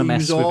wouldn't want to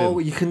mess with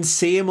him. You can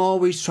see him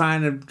always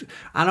trying to,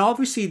 and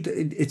obviously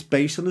it's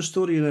based on a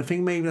story, and I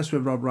think maybe that's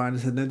where Rob Reiner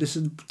said, no, this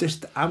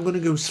I'm going to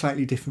go a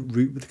slightly different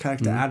route with the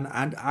character,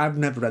 and I've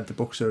never read the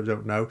book, so I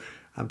don't know.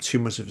 I'm too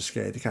much of a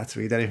scaredy cat to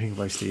read anything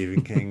by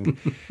Stephen King,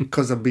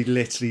 because I'd be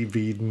literally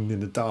reading in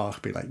the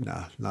dark, be like,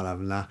 nah, not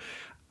having that.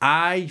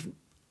 I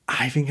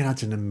think it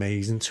adds an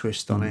amazing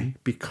twist on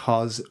it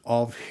because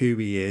of who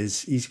he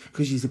is.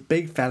 Because he's a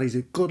big fella, he's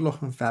a good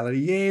looking fella.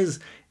 He's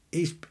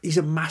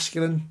a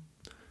masculine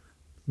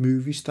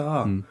movie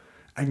star.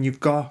 And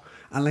you've got,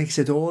 and like I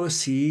said, all the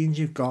scenes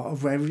you've got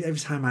of every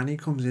time Annie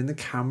comes in, the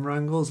camera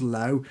angle's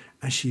low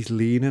and she's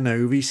leaning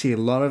over. You see a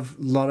lot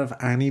of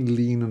Annie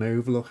leaning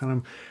over, looking at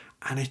him,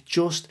 and it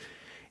just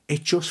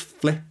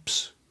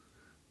flips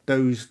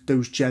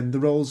those gender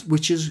roles,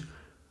 which is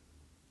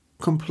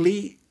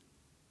complete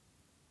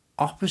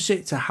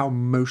opposite to how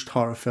most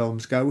horror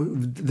films go.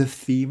 The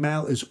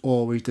female is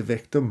always the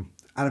victim.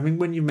 And I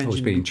think when you mentioned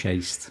always being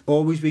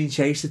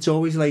chased, it's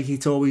always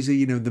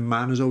the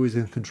man is always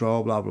in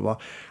control, blah blah blah.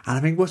 And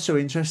I think what's so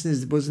interesting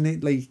is, wasn't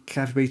it like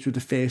Kathy Bates was the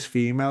first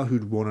female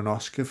who'd won an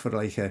Oscar for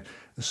like a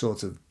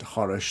sort of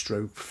horror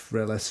stroke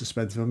thriller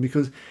suspense film,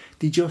 because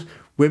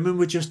women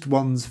were just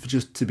ones for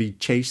just to be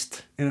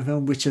chased in a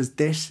film, which is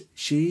this.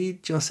 She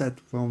just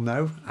said, well,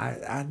 no,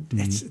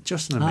 it's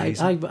just an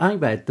amazing. I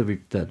read the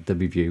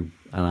review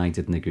and I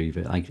didn't agree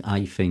with it.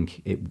 I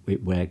think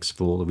it works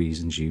for all the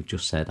reasons you've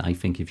just said. I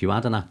think if you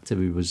had an actor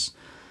who was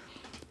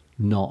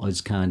not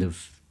as kind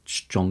of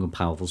strong and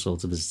powerful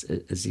sort of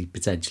as he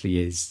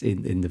potentially is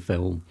in the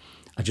film,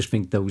 I just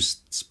think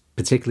those,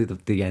 particularly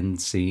the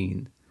end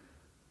scene,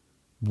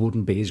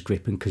 wouldn't be as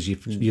gripping, because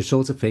you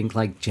sort of think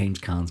like James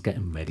Caan's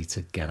getting ready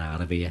to get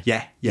out of here.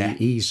 Yeah.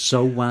 He's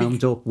so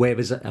wound up.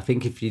 Whereas I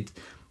think if you'd,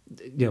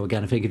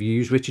 again, I think if you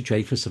use Richard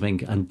Dreyfuss, I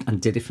think,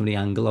 and did it from the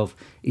angle of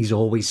he's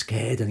always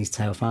scared and he's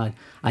terrified,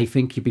 I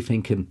think you'd be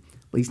thinking,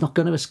 well, he's not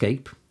going to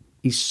escape.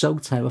 He's so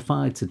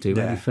terrified to do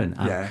anything.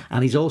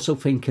 And he's also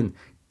thinking,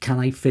 can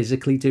I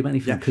physically do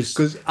anything?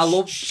 Because I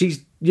love...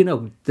 She's,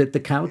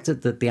 the character,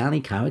 the Annie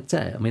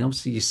character, I mean,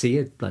 obviously you see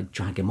her like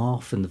drag him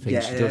off and the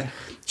things she does.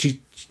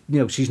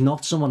 She's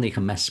not someone he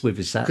can mess with.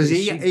 Because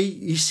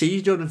you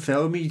see during the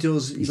film, he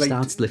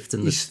starts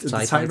lifting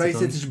the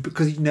typewriter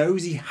because he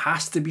knows he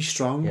has to be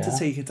strong to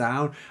take it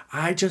down.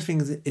 I just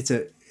think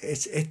the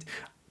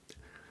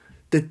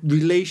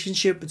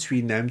relationship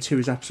between them two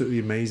is absolutely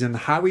amazing.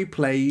 How he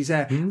plays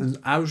it, and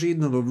I was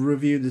reading another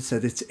review that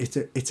said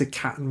it's a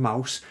cat and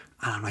mouse,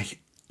 and I'm like,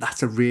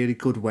 that's a really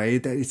good way.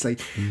 That it's like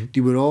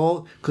they were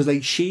all, because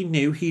like she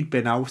knew he'd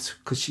been out,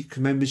 because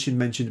remember she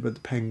mentioned about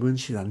the penguin.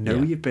 She said, I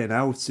know you've been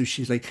out, so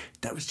she's like,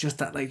 that was just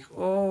that, like,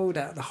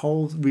 that the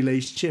whole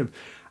relationship.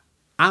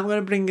 I'm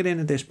going to bring it in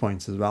at this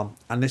point as well,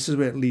 and this is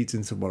where it leads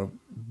into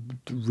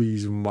the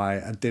reason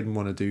why I didn't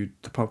want to do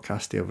the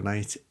podcast the other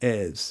night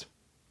is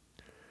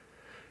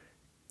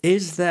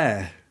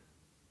there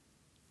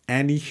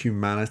any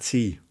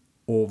humanity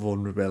or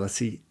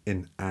vulnerability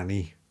in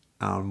Annie?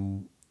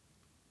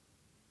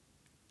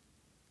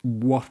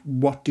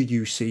 What do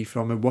you see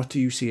from her? What do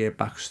you see her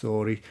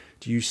backstory?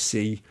 Do you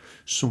see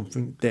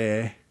something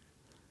there?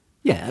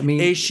 Yeah, I mean,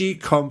 is she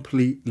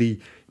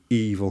completely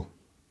evil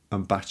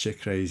and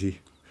batshit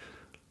crazy?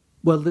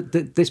 Well,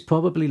 this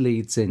probably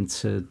leads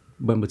into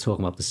when we're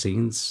talking about the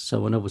scenes.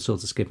 So I know we're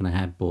sort of skipping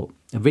ahead, but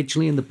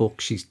originally in the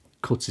book, she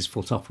cuts his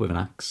foot off with an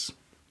axe.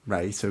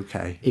 Right.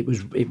 Okay. It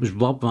was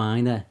Rob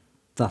Reiner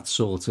that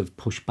sort of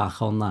pushed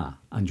back on that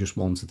and just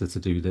wanted her to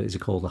do that. Is it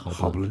called the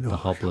Hobbling? The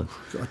Hobbling.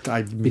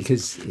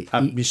 Because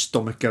my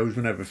stomach goes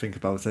whenever I think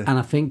about it. And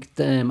I think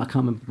I can't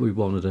remember who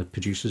one of the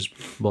producers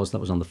was that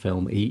was on the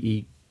film.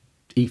 He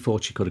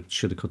thought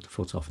should have cut the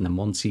foot off, and then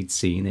once he'd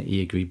seen it,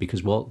 he agreed,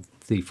 because what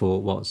he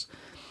thought was,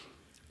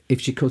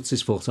 if she cuts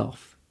his foot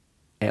off,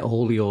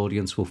 all the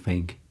audience will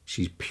think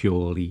she's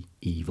purely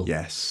evil.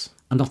 Yes.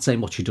 I'm not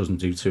saying what she doesn't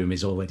do to him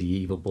is already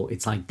evil, but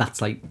it's like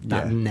that's like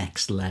that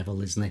next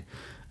level, isn't it?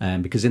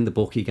 Because in the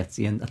book, he gets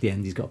at the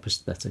end, he's got a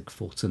prosthetic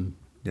foot, and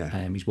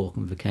he's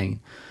walking with a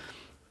cane.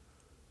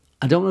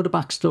 I don't know the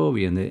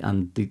backstory,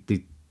 and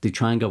they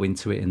try and go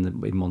into it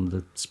in one of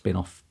the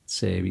spin-off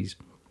series.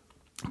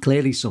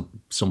 Clearly,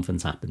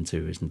 something's happened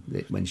to her, isn't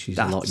it, when she's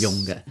a lot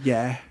younger?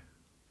 Yeah.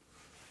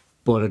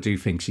 But I do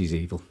think she's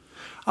evil.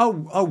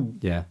 Oh.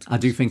 Yeah, I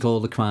do think all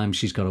the crimes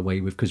she's got away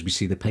with, because we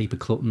see the paper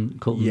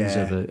cuttings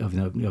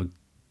of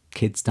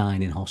kids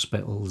dying in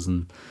hospitals,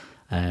 and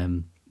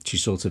she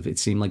sort of, it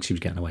seemed like she was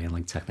getting away in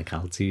like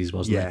technicalities,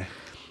 wasn't it?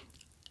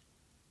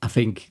 I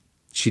think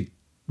she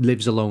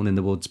lives alone in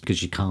the woods because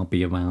she can't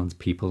be around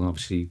people, and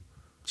obviously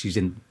she's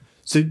in.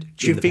 So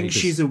do you think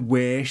she's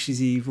aware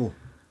she's evil?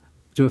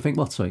 Do I think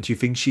what? Sorry. Do you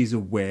think she's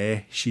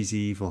aware she's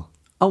evil?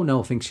 Oh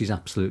no, I think she's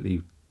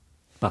absolutely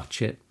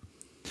batshit.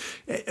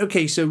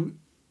 Okay, so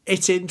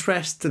it's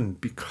interesting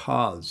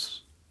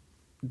because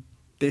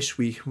this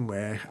week in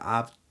work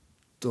I've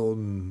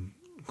done,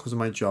 because of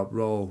my job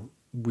role,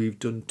 we've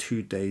done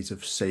 2 days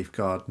of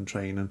safeguarding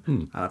training,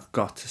 and I've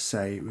got to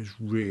say it was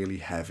really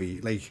heavy.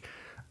 Like,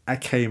 I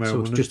came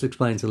So home. just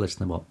explain to the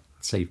listener what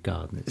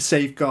safeguarding is.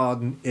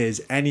 Safeguarding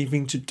is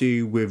anything to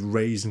do with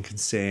raising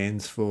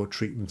concerns for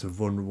treatment of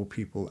vulnerable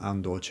people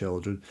and or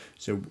children.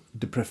 So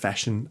the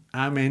profession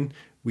I'm in,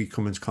 we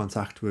come into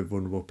contact with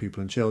vulnerable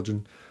people and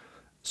children.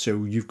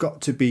 So you've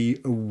got to be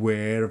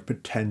aware of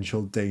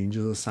potential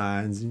dangers or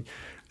signs, and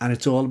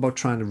it's all about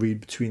trying to read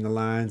between the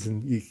lines,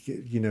 and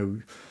you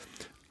know,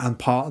 and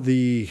part of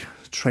the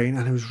training,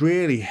 and it was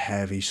really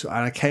heavy. So, and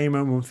I came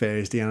home on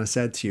Thursday and I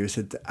said to you,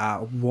 I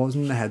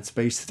wasn't in the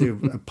headspace to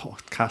do a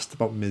podcast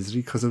about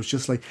misery, because I was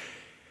just like,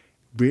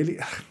 really,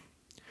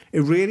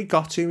 it really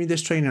got to me,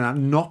 this training.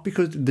 And not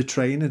because the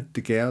trainer,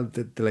 the girl,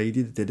 the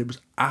lady that did it was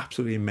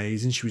absolutely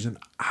amazing. She was an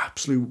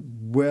absolute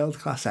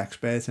world-class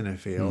expert in her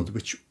field,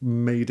 which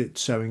made it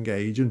so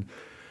engaging.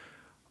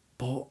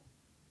 But,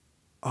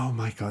 oh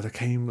my God, I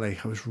came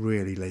late. I was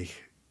really late.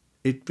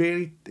 It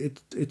really,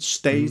 it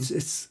stayed,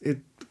 it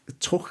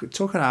took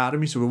it out of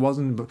me, so it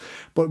wasn't,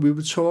 but we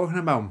were talking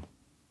about,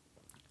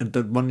 and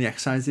one of the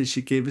exercises,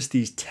 she gave us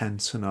these 10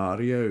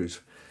 scenarios,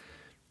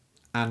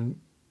 and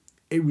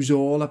it was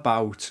all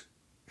about,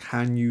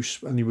 and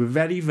they were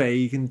very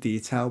vague in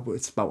detail, but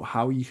it's about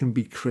how you can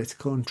be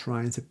critical and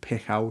trying to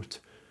pick out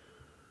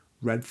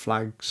red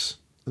flags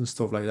and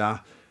stuff like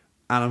that.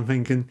 And I'm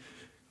thinking,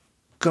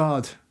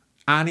 God,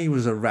 Annie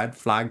was a red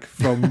flag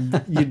from,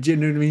 you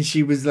know what I mean?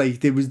 She was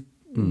like, there was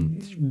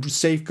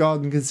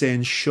safeguarding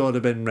concerns should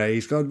have been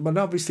raised. But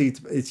obviously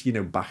it's, you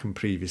know, back in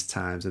previous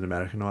times in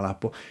America and all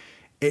that, but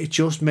it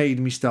just made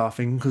me start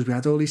thinking, because we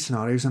had all these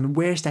scenarios, and the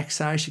worst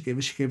exercise she gave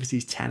us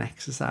these 10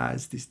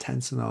 exercises, these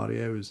 10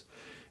 scenarios.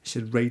 She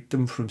said rate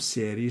them from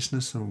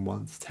seriousness from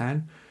 1 to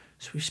 10.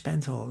 So we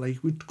spent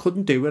we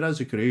couldn't do it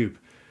as a group.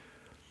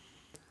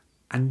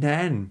 And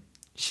then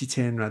she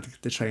turned around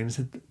to the trainer and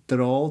said,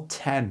 they're all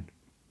 10,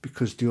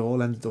 because they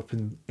all ended up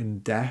in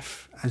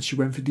death. And she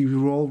went for, these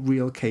were all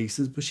real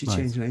cases, but she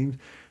changed names.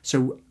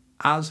 So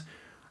as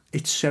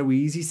it's so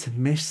easy to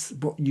miss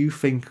what you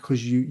think,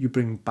 because you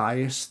bring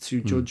bias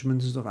to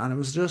judgment and stuff. And it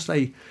was just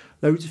like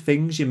loads of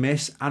things you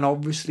miss. And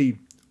obviously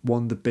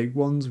one of the big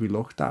ones we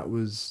looked at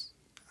was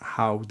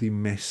how they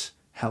miss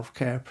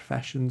healthcare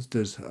professions.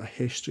 There's a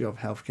history of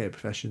healthcare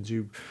professions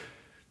who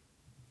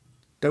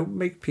don't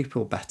make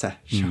people better,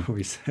 shall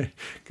we say,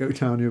 go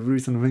down the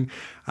route and everything.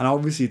 And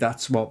obviously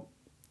that's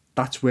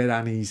where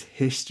Annie's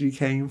history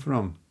came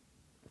from.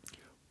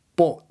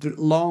 But the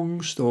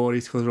long story,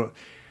 because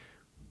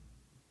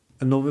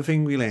another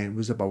thing we learned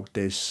was about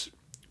this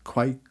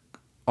quite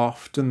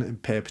often in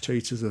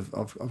perpetrators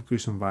of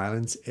gruesome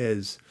violence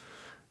is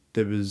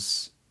there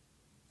was,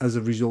 as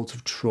a result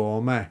of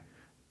trauma,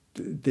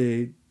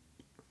 the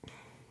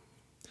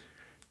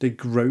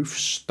growth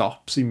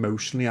stops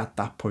emotionally at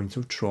that point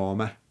of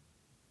trauma,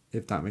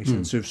 if that makes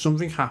sense. So if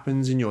something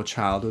happens in your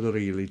childhood or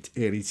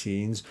early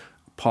teens,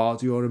 part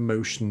of your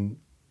emotion,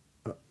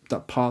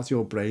 that part of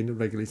your brain that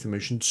regulates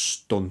emotion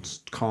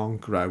stunts, can't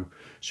grow,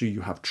 so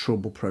you have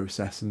trouble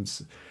processing.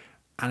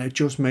 And it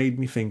just made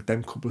me think,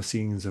 them couple of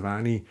scenes of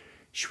Annie,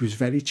 she was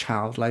very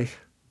childlike.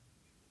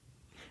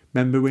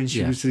 Remember when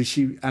she was,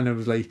 and it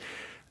was like,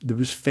 there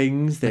was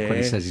things there. Like when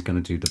he says he's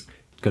going to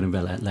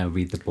let her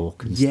read the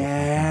book and stuff like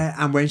that.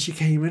 And when she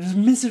came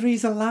in,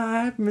 misery's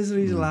alive,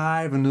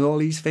 and all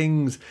these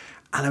things.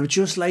 And I was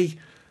just like,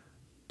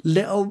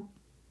 little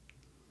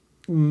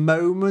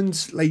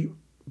moments, like,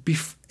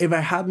 if I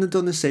hadn't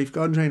done the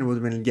safeguarding training, I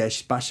would have been,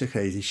 she's batshit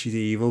crazy, she's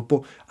evil.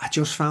 But I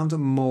just found it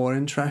more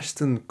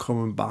interesting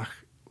coming back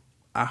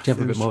Do you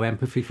have a bit more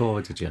empathy for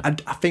it, did you? I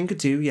think I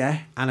do,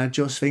 yeah. And I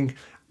just think,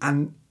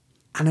 and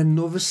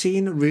another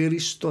scene that really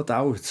stood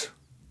out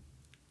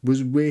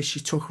was where she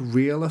took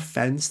real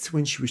offence to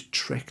when she was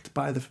tricked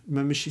by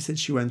remember she said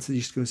she went to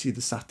just go see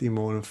the Saturday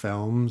morning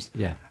films,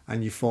 Yeah.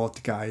 and you thought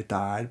the guy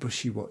died, but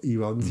he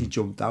wasn't. He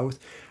jumped out,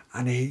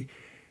 and he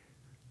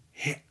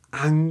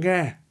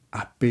anger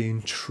at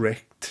being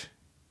tricked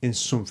in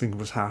something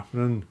was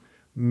happening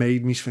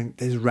made me think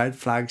there's red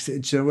flags.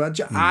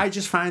 I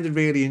just find it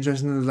really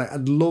interesting. Like,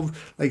 I'd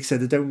love, like I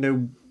said, I don't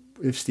know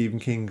if Stephen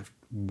King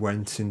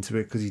went into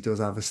it because he does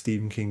have a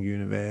Stephen King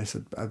universe.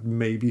 I'd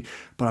maybe,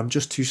 but I'm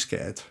just too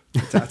scared.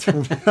 I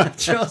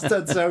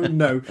don't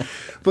know.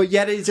 But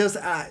yet it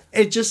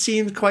just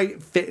seems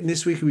quite fitting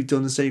this week. We've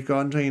done the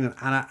safeguarding training,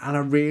 and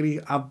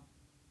I've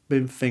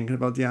been thinking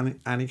about the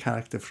Annie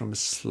character from a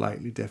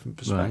slightly different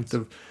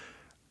perspective. Right.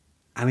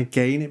 And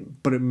again,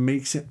 but it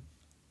makes it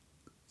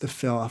the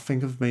film. I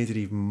think I've made it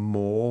even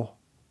more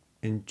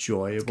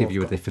enjoyable. Give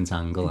you a different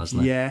angle,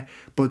 hasn't it? Yeah,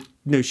 but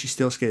no, she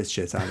still scares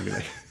shit out of me.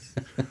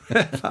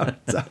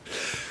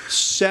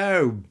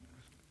 So,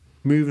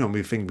 moving on,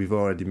 we've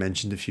already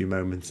mentioned a few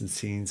moments and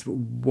scenes, but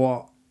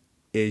what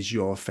is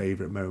your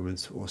favourite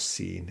moment or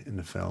scene in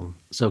the film?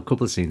 So a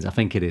couple of scenes. I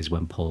think it is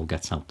when Paul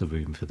gets out the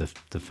room for the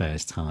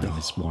first time. Oh.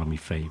 It's one of my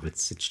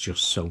favourites. It's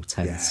just so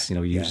tense.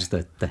 Yeah, he uses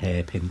the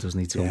hairpin, doesn't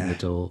he, to open the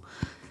door.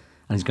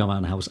 And he's going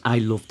around the house. I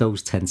love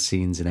those tense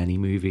scenes in any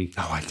movie.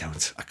 Oh, I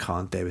don't. I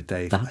can't do it,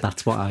 Dave.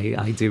 That's what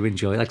I do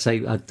enjoy. Like I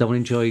say, I don't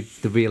enjoy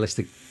the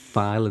realistic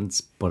violence,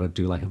 but I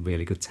do like a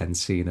really good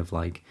tense scene of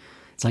like,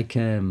 it's like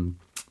Kevin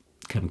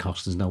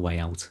Costner's No Way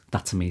Out.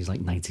 That to me is like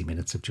 90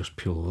 minutes of just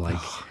pure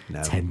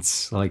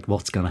tense, like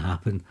what's going to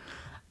happen.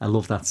 I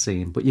love that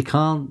scene, but you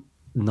can't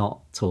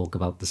not talk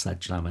about the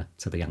sledgehammer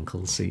to the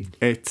ankle scene.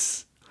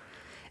 It's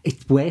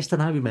worse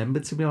than I remember,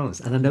 to be honest.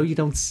 And I know you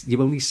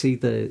only see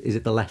is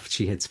it the left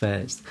she hits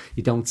first?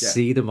 You don't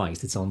see the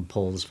right, it's on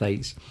Paul's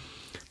face.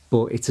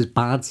 But it's as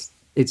bad,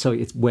 it's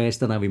worse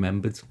than I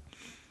remembered,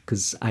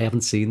 because I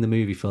haven't seen the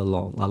movie for a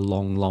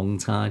long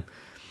time.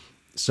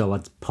 So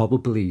I'd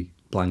probably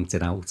blanked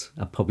it out.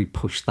 I'd probably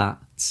pushed that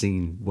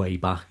scene way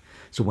back.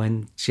 So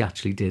when she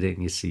actually did it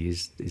and you see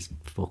his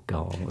foot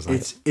go on, I was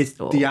like, it's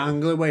the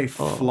angle where he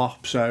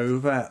flops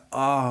over.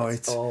 Oh,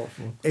 it's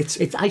awful.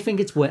 I think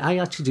it's worse. I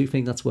actually do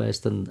think that's worse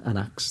than an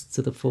axe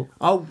to the foot.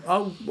 Oh,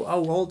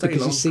 all day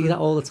because long. You see that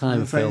all the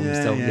time in films,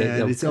 don't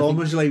you? It's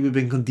almost like we've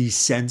been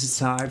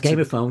desensitized. Game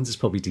of Thrones has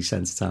probably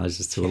desensitized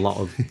us to a lot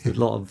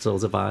of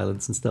sorts of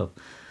violence and stuff.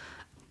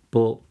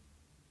 But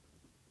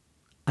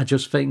I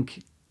just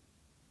think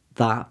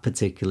that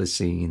particular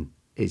scene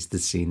is the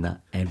scene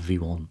that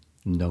everyone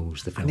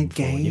knows the film and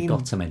again, for. You've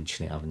got to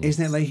mention it, haven't you?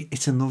 Isn't it like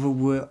it's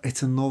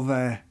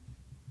another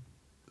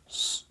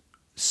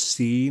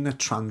scene that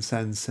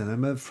transcends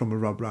cinema from a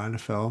Rob Reiner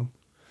film?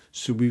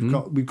 So we've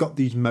got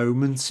these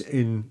moments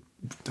in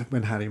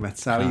When Harry Met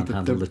Sally. Can't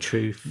handle the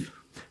truth.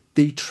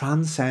 They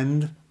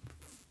transcend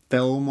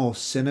film or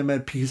cinema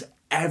because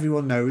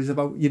everyone knows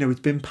about. It's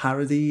been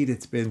parodied,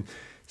 it's been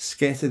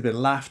skit, it's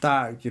been laughed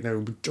at.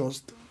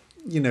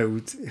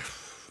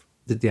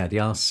 They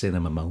are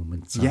cinema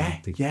moments.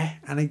 Yeah,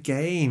 and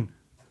again,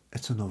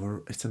 it's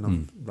another.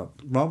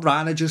 Rob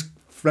Reiner just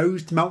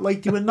throws them out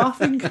like they were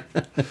nothing.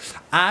 Is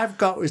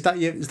that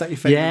your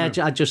favourite? Yeah, it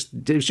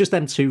was just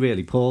them two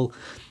really. Paul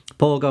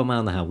going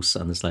around the house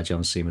and the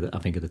sledgehammer scene. I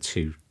think are the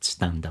two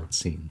standout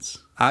scenes.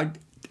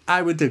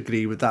 I would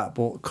agree with that,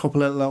 but a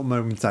couple of little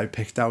moments I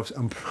picked out,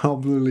 and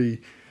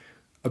probably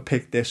I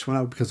picked this one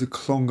out because I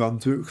clung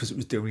onto it because it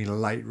was doing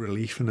light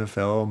relief in the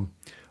film.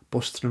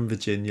 Buster and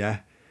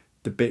Virginia.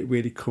 The bit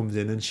where he comes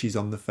in and she's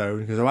on the phone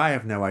and goes, I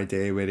have no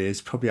idea where he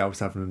is, probably out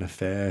having an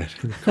affair.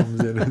 And he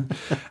comes in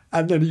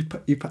and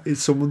then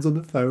someone's on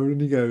the phone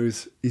and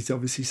he's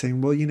obviously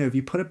saying, well, if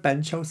you put a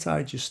bench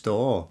outside your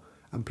store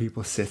and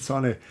people sit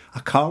on it, I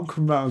can't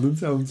come round and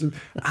tell them.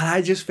 And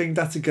I just think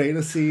that's a great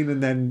scene.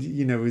 And then,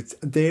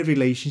 their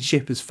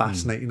relationship is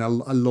fascinating. I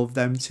love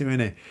them two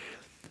in it.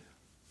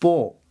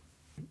 But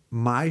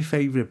my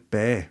favourite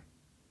bit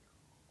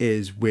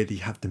is where they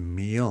have the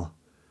meal.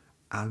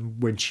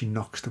 And when she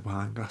knocks the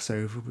wine glass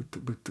over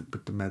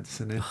with the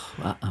medicine in,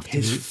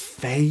 his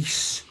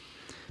face.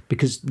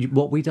 Because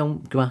what we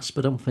don't grasp,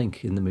 I don't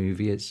think, in the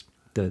movie is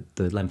the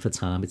length of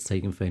time it's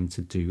taken for him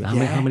to do. How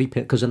many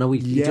pills? Because I know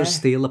he does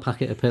steal a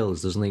packet of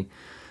pills, doesn't he?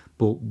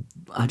 But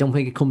I don't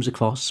think it comes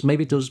across.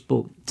 Maybe it does,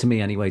 but to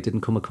me anyway, it didn't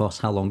come across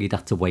how long he'd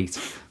had to wait.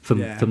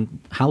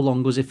 From how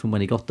long was it from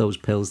when he got those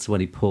pills to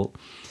when he put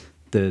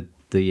the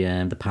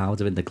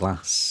powder in the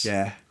glass?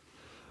 Yeah.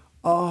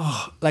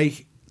 Oh,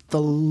 like... the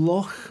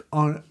look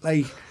on,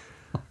 like,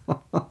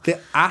 the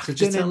acting.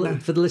 So just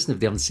for the listener, if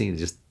they haven't seen it,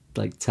 just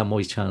like tell them what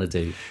he's trying to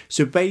do.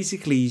 So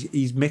basically,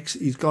 he's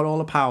got all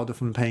the powder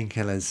from the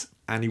painkillers,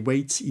 and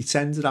he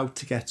sends it out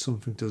to get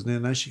something, doesn't he?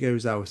 And as she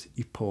goes out,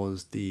 he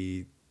pours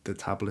the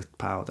tablet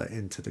powder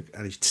into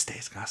and he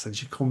stays the glass, and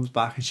she comes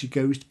back and she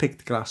goes to pick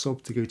the glass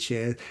up to go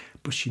cheers,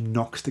 but she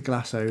knocks the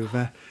glass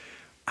over,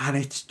 and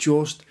it's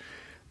just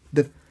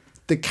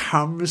the the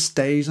camera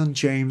stays on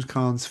James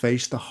Caan's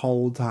face the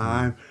whole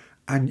time,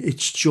 and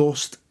it's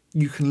just,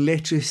 you can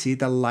literally see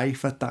the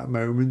life at that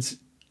moment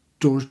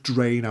does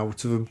drain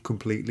out of him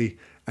completely,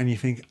 and you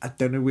think, I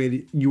don't know where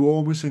you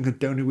almost think, I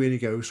don't know where he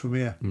goes from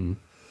here.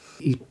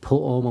 He put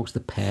almost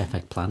the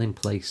perfect plan in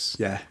place.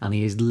 Yeah. And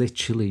he is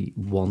literally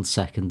 1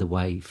 second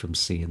away from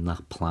seeing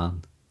that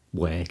plan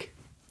work.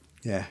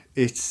 Yeah,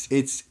 it's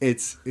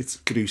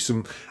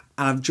gruesome.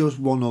 And I've just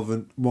one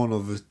other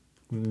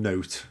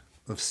note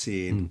of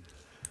seeing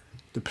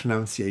the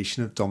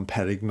pronunciation of Dom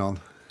Perignon.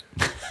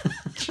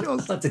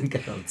 I didn't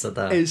get onto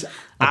that. Is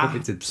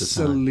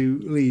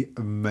absolutely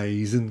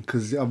amazing,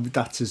 because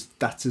that's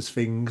his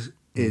thing.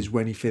 Is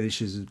when he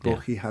finishes his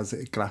book, he has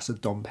a glass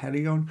of Dom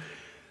Perignon.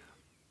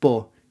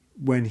 But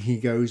when he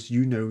goes,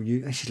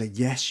 and she's like,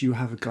 yes, you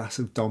have a glass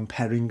of Dom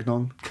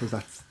Perignon, because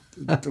that's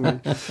the way.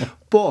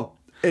 But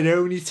it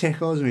only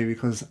tickles me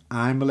because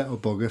I'm a little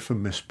bugger for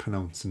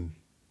mispronouncing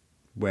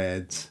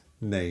words,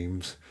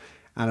 names.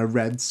 And I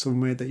read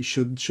somewhere that you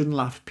shouldn't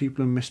laugh at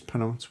people who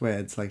mispronounce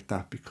words like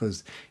that,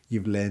 because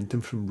you've learned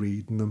them from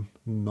reading them,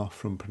 not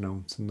from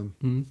pronouncing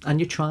them. And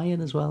you're trying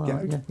as well,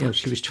 aren't you?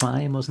 She was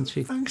trying, wasn't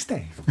she? Thanks,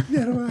 Dave.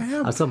 Yeah, I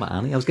am. I was talking about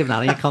Annie. I was giving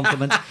Annie a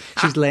compliment.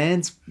 She's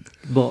learned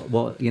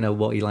what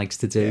he likes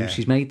to do. Yeah.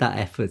 She's made that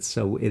effort,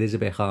 so it is a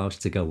bit harsh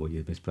to go, well,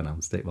 you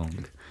mispronounced it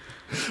wrong.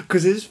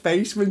 Because his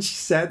face when she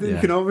said it, you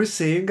can almost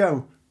see him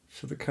go,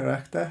 for the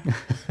character.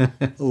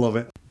 Love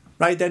it.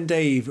 Right then,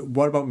 Dave,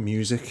 what about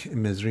music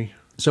in Misery?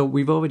 So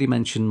we've already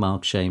mentioned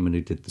Mark Shaman,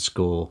 who did the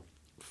score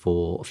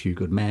for A Few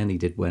Good Men. He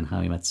did When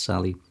Harry Met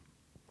Sally.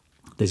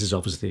 This is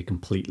obviously a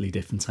completely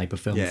different type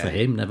of film for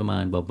him, never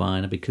mind Bob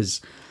Reiner,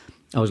 because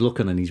I was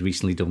looking and he's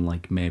recently done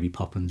like Mary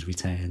Poppins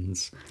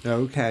Returns.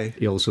 Okay.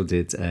 He also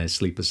did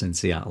Sleepless in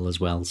Seattle as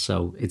well.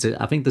 So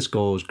I think the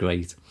score is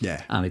great.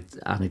 Yeah. And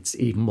it's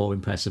even more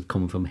impressive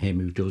coming from him,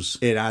 who does...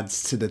 It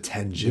adds to the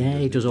tension. Yeah,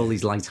 he does all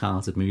these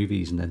light-hearted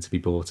movies, and then to be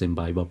brought in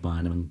by Bob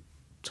Reiner and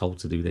told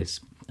to do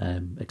this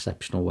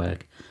exceptional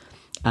work.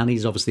 And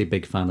he's obviously a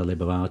big fan of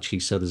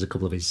Liberace, so there's a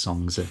couple of his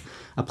songs that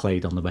are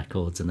played on the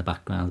records in the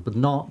background, but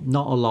not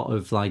a lot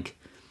of like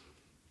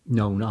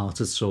known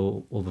artists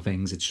or other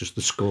things. It's just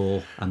the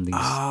score and these.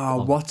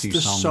 What's the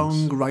songs.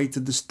 Song right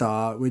at the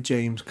start where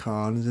James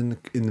Caan is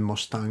in the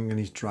Mustang and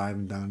he's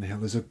driving down the hill?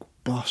 There's a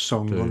boss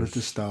song on at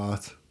the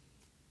start.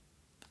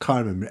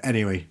 Can't remember.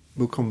 Anyway,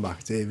 we'll come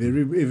back to it if you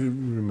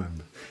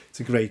remember. It's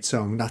a great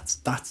song. That's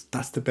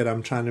the bit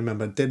I'm trying to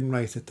remember. I didn't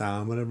write it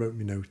down, but I wrote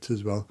my notes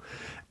as well.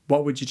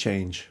 What would you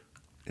change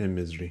in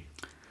Misery?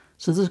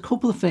 So there's a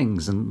couple of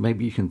things, and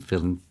maybe you can fill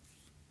in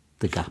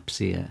the gaps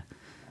here.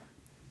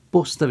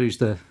 Buster, who's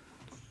the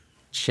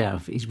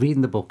sheriff, he's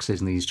reading the books,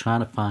 isn't he? He's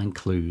trying to find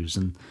clues,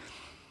 and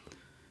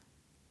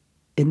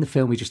in the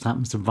film he just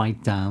happens to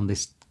write down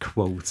this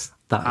quote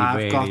that he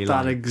really likes. I've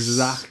got that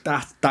exact.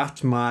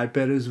 That's my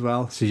bit as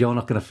well. So you're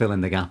not going to fill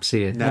in the gaps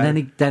here. No.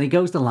 And then he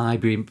goes to the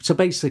library. So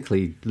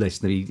basically,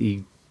 listener,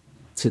 he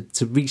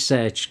to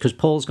research, because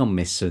Paul's gone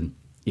missing.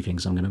 He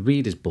thinks, I'm going to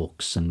read his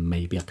books and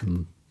maybe I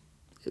can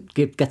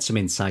get some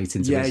insight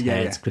into his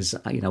head, because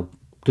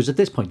because at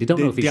this point they don't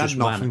know if he just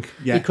ran.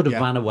 He could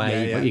have ran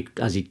away,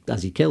 but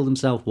as he killed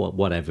himself,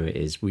 whatever it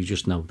is, we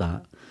just know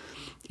that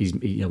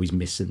he's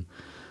missing.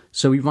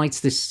 So he writes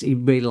this. He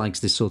really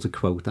likes this sort of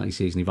quote that he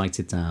sees, and he writes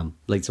it down.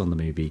 Later on in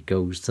the movie, he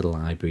goes to the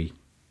library.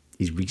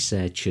 He's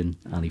researching,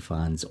 and he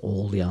finds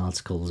all the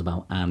articles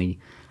about Annie,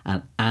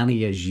 and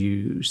Annie has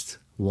used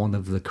one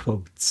of the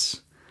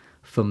quotes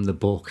from the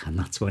book, and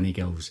that's when he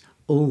goes,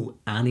 oh,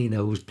 Annie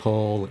knows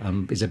Paul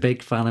and is a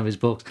big fan of his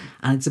books,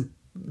 and it's a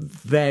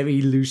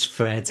very loose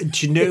thread.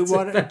 Do you know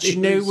what? Do you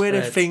know where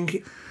I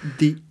think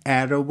the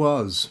error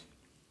was?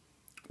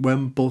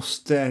 When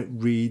Buster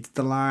reads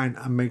the line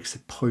and makes a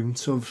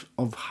point of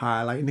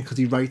highlighting it, because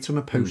he writes on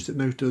a post-it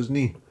note, doesn't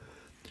he?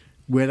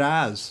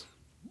 Whereas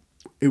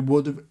it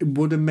would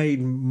have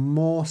made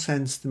more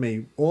sense to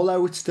me,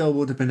 although it still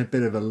would have been a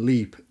bit of a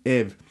leap,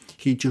 if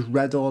he just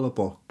read all the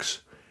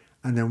books.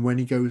 And then when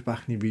he goes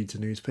back and he reads the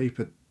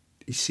newspaper,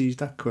 he sees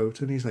that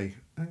quote and he's like,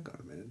 hang on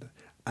a minute.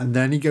 And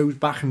then he goes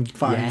back and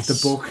finds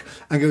the book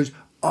and goes,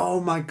 oh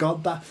my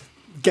God,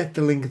 get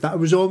the link. That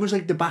was almost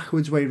like the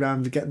backwards way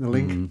around to getting the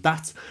link.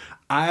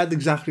 I had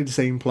exactly the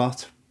same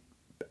plot,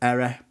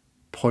 error,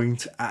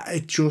 point.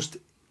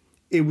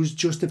 It was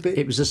just a bit...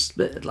 It was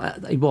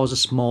a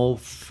small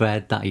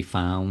thread that he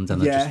found,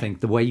 and I just think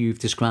the way you've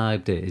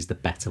described it is the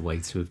better way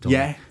to have done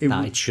it.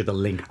 It should have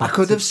linked back. I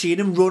could have seen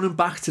him running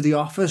back to the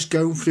office,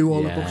 going through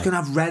all the books, and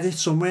I've read it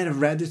somewhere,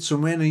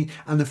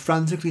 and they're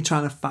frantically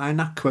trying to find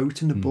that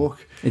quote in the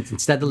book.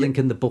 Instead of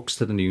linking the books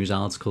to the news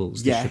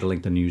articles, they should have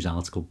linked the news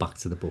article back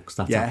to the books.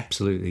 That's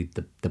absolutely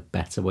the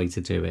better way to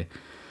do it.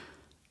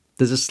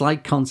 There's a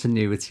slight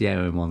continuity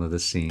error in one of the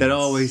scenes. There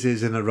always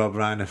is in a Rob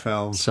Reiner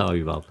film.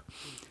 Sorry, Rob.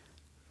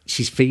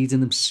 She's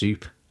feeding them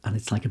soup, and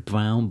it's like a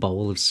brown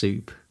bowl of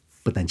soup.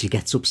 But then she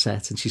gets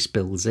upset and she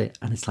spills it,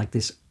 and it's like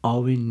this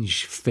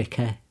orange,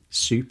 thicker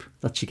soup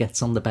that she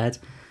gets on the bed.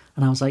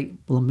 And I was like,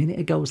 well, a minute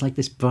ago it was like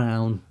this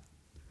brown,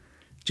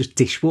 just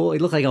dishwater.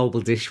 It looked like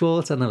old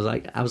dishwater, and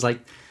I was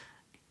like,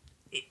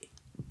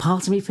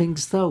 part of me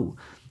thinks though,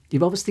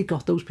 you've obviously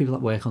got those people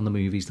that work on the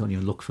movies, don't you,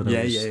 and look for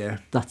those. Yeah.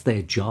 That's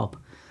their job.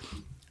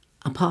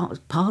 And part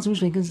of me is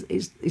thinking,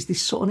 is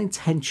this sort of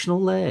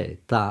intentional there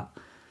that?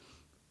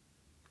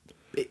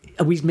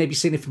 Are we maybe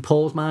seeing it from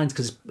Paul's mind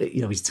because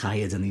he's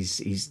tired and he's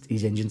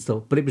injured and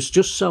stuff? But it was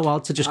just so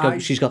odd to just go.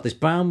 She's got this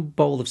brown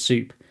bowl of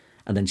soup,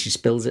 and then she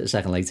spills it a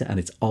second later, and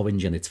it's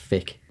orange and it's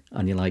thick,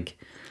 and you're like,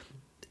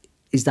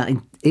 is that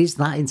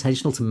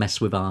intentional to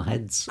mess with our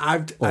heads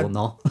or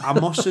not? I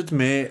must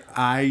admit,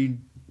 I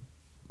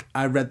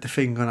read the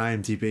thing on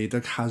IMDb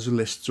that has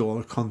lists all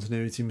the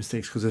continuity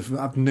mistakes because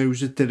I've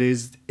noticed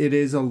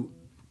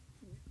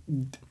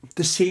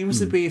there seems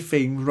to be a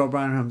thing with Rob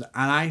Ryan, and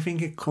I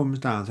think it comes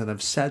down to, and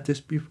I've said this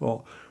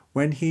before,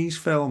 when he's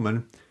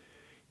filming,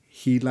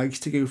 he likes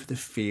to go for the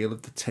feel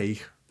of the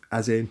take,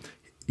 as in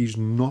he's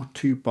not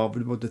too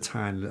bothered about the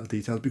tiny little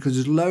details, because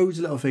there's loads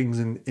of little things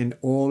in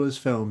all his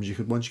films you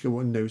could, once you go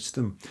and notice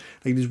them.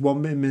 Like there's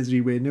one bit in Misery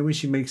where when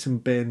she makes him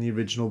burn the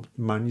original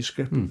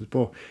manuscript of the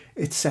book,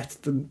 it sets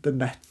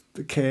the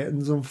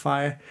curtains on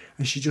fire,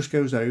 and she just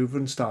goes over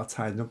and starts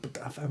tidying up. But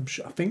I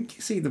think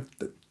you see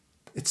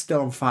it's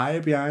still on fire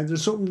behind.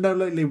 There's something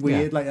really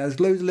weird like that. There's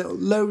loads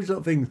of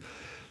little things.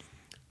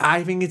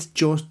 I think it's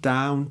just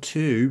down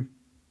to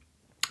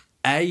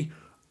I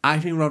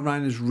think Rob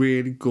Reiner is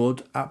really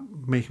good at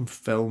making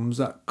films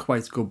at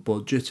quite a good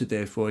budget, so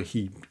therefore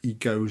he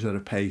goes at a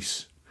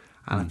pace.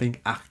 And I think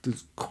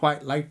actors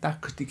quite like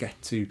that because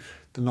they're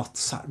not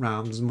sat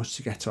around as much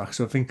to get to act.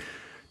 So I think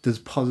there's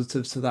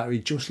positives to that. We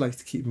just like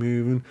to keep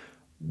moving.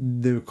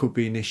 There could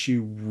be an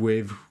issue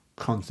with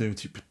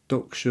continuity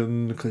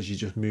production because you're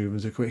just moving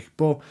so quick,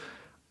 but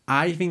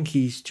I think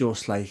he's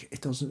just like,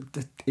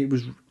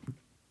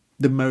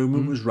 the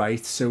moment was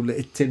right, so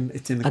it's in the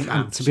camp.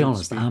 And to be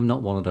honest, I'm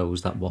not one of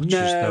those that watches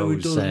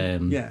those.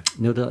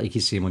 Like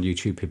you see them on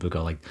YouTube, people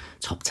go like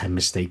top 10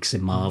 mistakes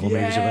in Marvel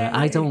movies.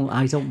 I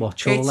don't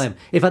watch all them.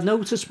 If I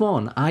notice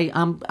one,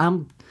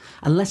 I'm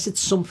unless it's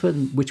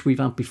something which we've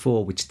had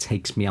before, which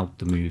takes me out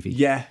the movie.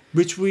 Yeah,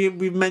 which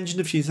we've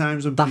mentioned a few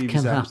times on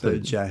previous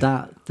episodes.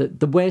 That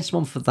the worst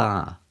one for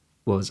that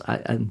was,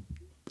 I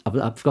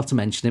forgot to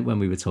mention it when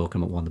we were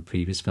talking about one of the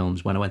previous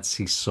films, when I went to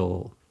see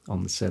Saw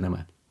on the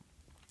cinema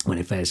when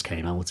it first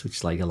came out, which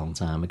is like a long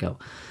time ago.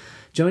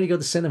 Do you know when you go to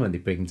the cinema and they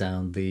bring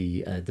down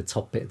the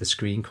top bit of the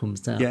screen comes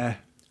down? Yeah.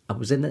 I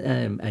was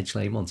in Edge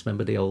Lane once.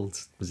 Remember the old,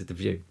 was it The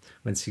View?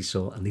 Went to see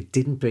Saw, and they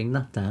didn't bring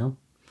that down.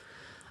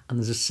 And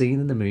there's a scene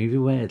in the movie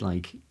where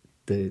like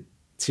the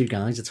two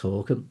guys are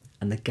talking,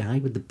 and the guy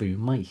with the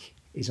boom mic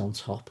is on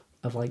top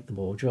of like the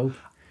wardrobe.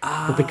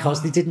 But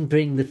because they didn't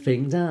bring the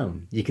thing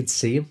down, you could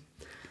see him.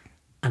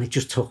 And it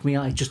just took me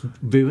out. It just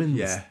ruined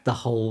the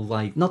whole,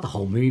 like, not the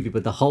whole movie,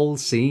 but the whole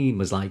scene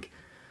was like,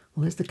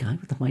 well, there's the guy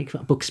with the mic.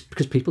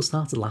 Because people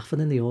started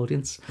laughing in the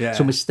audience. Yeah.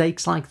 So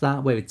mistakes like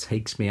that where it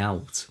takes me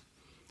out,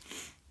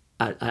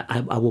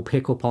 I will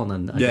pick up on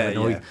and get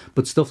annoyed. Yeah.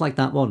 But stuff like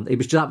that one,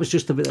 that was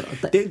just a bit.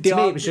 To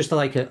me, it was just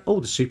like,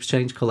 the soup's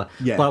changed colour.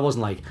 Yeah. But I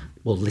wasn't like,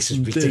 well, this is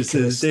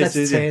ridiculous.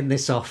 Let's turn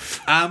this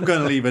off. I'm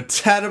going to leave a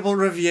terrible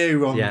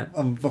review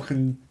on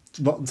fucking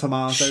Rotten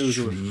Tomatoes.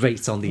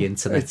 Straight on the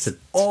internet to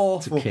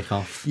kick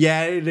off.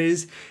 Yeah, it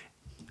is.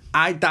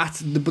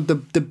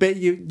 The bit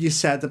you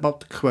said about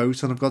the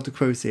quote, and I've got the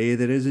quote here.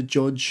 There is a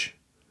judge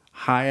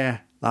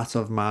higher, that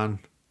of man.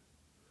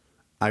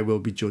 I will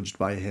be judged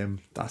by him.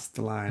 That's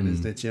the line,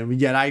 isn't it? You know?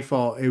 Yeah, I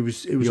thought it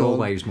was your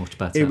way was much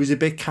better. It was a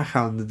bit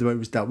cack-handed the way it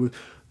was dealt with.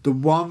 The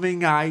one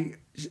thing I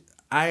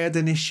had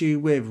an issue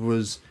with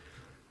was,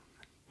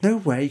 no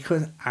way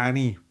could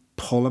Annie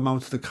pull him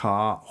out of the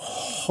car,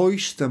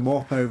 hoist him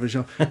up over the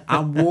shoulder,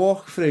 and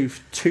walk through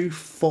 2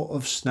 foot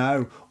of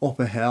snow up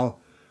a hill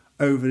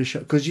over the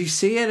shoulder. Because you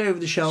see it over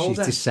the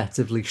shoulder. She's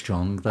deceptively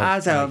strong, though,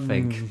 I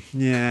think.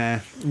 Yeah,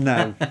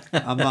 no,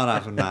 I'm not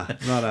having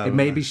that.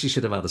 Maybe she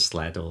should have had a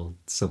sled or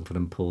something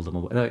and pulled them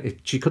away. No,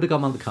 she could have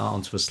gone on the car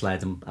onto a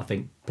sled and I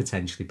think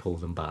potentially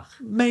pulled them back.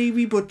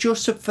 Maybe, but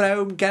just to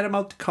throw him, get him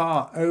out the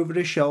car over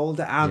the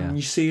shoulder, and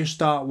you see her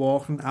start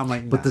walking. I'm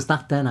like, nah. But does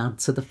that then add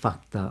to the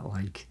fact that,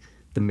 like,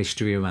 the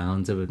mystery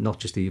around her, not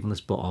just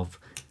evilness, but of,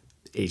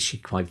 is she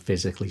quite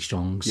physically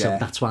strong? So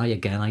that's why,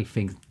 again, I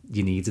think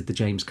you needed the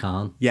James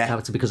Caan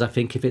character, because I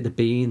think if it had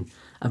been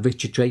a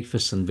Richard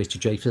Dreyfuss and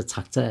Richard Dreyfuss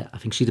attacked her, I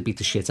think she'd have beat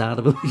the shit out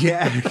of him.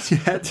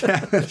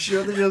 She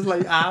would have just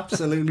like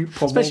absolutely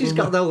pummeled. Especially she's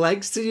got no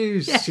legs to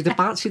use. Yeah. She'd have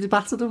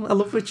battered him. I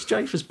love Richard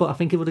Dreyfuss, but I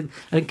think I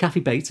think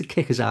Kathy Bates would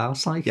kick his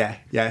ass. Like,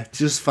 yeah,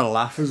 just for a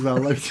laugh as well.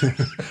 Like,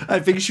 I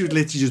think she would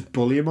literally just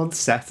bully him on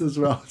set as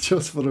well,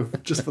 just for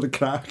the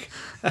crack.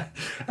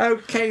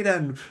 Okay,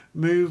 then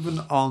moving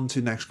on to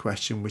the next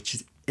question, which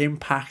is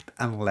impact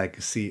and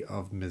legacy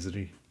of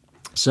Misery.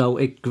 So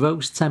it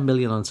grossed 10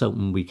 million on its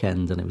opening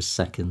weekend, and it was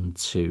second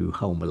to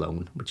Home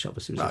Alone, which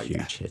obviously was a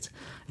huge hit.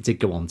 It did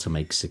go on to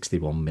make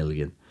 61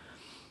 million.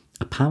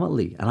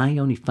 Apparently, and I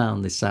only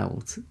found this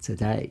out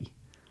today,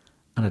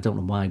 and I don't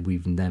know why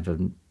we've never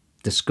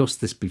discussed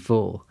this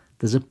before,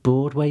 there's a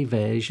Broadway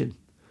version.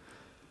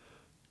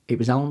 It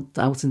was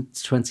out in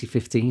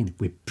 2015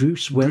 with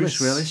Bruce Willis.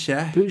 Bruce Willis,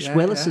 yeah. Bruce Yeah,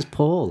 Willis yeah. as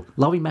Paul.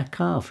 Laurie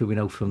Metcalf, who we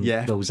know from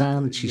Yeah.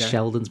 Roseanne. She's Yeah.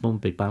 Sheldon's mum,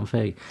 Big Bang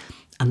Theory.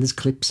 And there's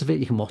clips of it.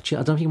 You can watch it.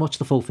 I don't think you can watch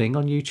the full thing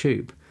on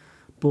YouTube.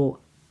 But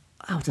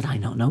how did I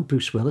not know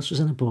Bruce Willis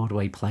was in a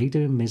Broadway play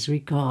doing Misery?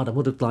 God, I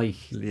would have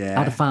Yeah.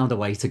 I'd have found a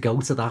way to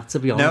go to that, to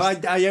be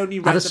honest. No, I only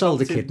read I'd have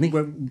sold a about it kidney.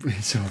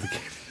 sold a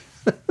kidney.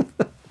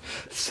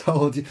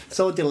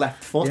 sold your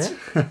left foot.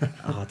 Yeah.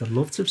 Oh, I'd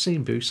love to have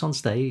seen Bruce on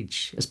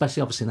stage,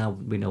 especially obviously now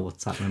we know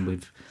what's happening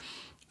with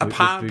Bruce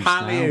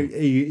Apparently, now.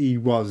 he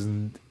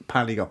wasn't.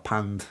 Apparently, got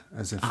panned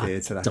as a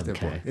theatre actor. don't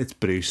care. But it's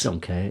Bruce.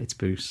 Don't care, it's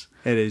Bruce.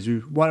 It is.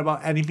 What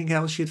about anything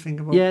else you'd think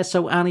about? Yeah,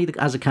 so Annie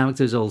as a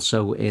character is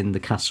also in the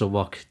Castle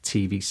Rock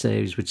TV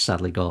series, which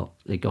sadly got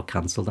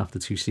cancelled after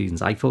 2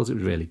 seasons. I thought it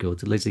was really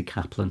good. Lizzie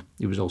Kaplan,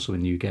 who was also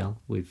in New Girl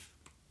with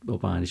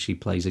O'Brien, she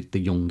plays the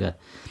younger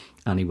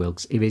Annie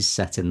Wilkes. It is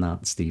set in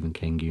that Stephen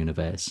King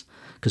universe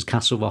because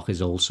Castle Rock is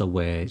also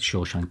where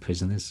Shawshank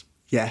Prison is.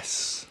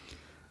 Yes.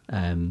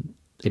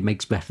 It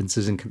makes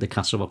references in the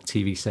Castle Rock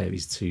TV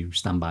series to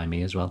Stand By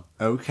Me as well.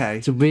 Okay.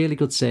 It's a really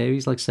good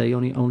series, like I say,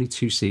 only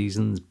 2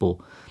 seasons, but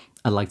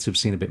I'd like to have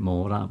seen a bit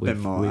more of that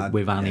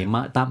with Annie.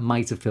 Yeah. That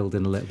might have filled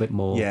in a little bit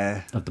more.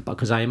 Yeah.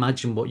 Because I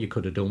imagine what you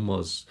could have done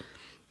was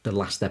her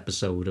last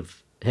episode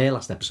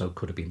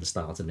could have been the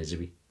start of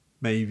Misery.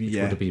 Maybe, Which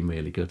yeah. would have been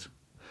really good.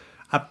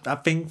 I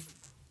think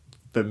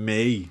for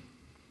me,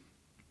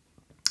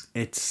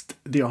 it's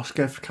the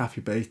Oscar for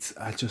Kathy Bates.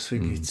 I just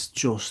think it's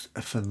just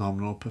a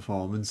phenomenal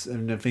performance.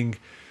 And I think,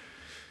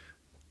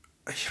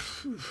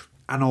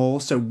 and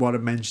also what I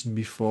mentioned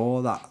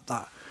before,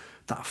 that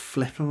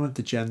flipping with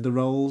the gender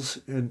roles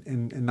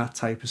in that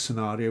type of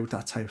scenario,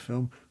 that type of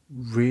film,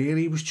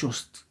 really was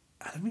just,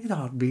 I don't think that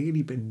had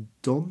really been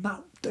done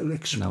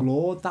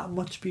explored that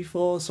much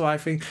before. So I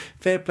think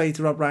fair play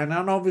to Rob Reiner,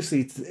 and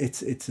obviously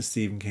it's a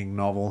Stephen King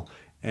novel.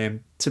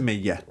 To me,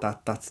 yeah,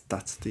 that's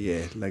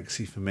the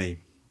legacy for me.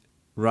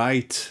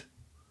 Right,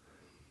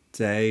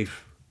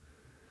 Dave.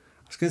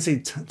 I was going to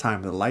say time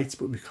of the lights,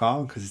 but we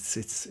can't because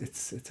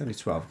it's only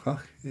 12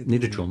 o'clock.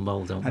 Need a drum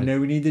roll, don't we? I know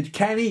we needed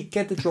Kenny.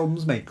 Get the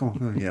drums, mate. Come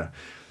on, yeah.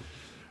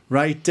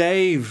 Right,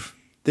 Dave.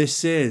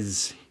 This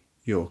is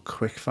your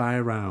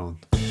quickfire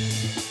round.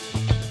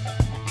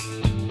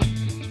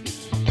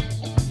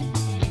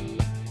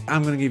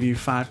 I'm going to give you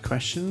 5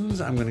 questions.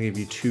 I'm going to give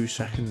you 2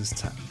 seconds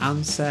to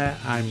answer.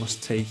 I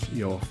must take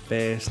your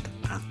first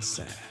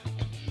answer.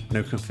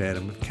 No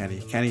conferring with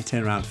Kenny. Kenny,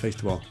 turn around, face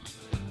the wall.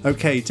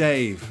 Okay,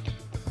 Dave.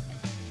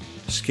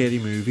 Scary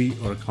movie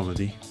or a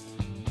comedy?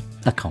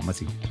 A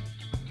comedy.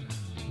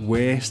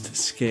 Worst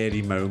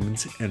scary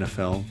moment in a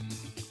film?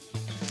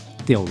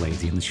 The old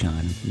lady in The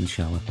Shining in the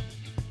shower.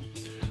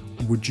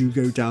 Would you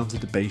go down to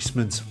the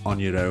basement on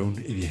your own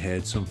if you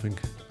heard something?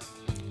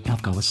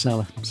 I've got a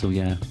cellar, so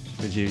yeah.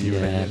 Would you?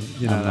 Yeah,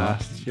 You're I'm not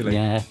asked. You're like,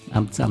 yeah,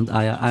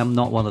 I'm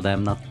not one of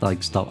them that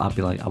like stop. I'd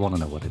be like, I want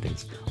to know what it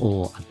is,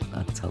 or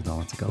I'd tell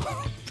Donna to go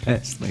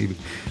first, maybe.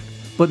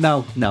 But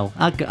no.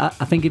 I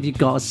think if you've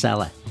got a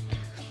cellar,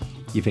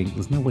 you think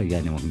there's no way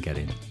anyone can get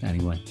in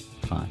anyway.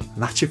 Fine.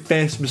 that's your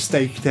first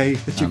mistake,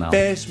 Dave. That's I your know.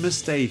 first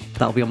mistake.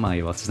 That'll be on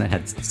my what's his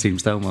head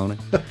tombstone, won't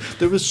it?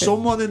 There was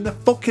someone in the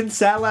fucking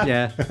cellar.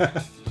 Yeah.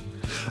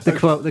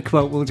 The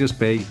quote will just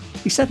be,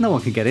 he said no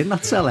one can get in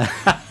that cellar.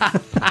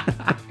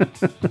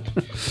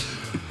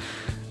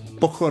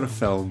 Book or a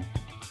film?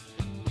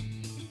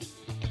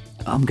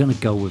 I'm going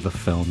to go with a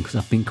film because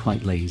I've been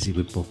quite lazy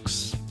with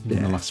books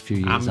in the last few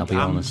years, I'll be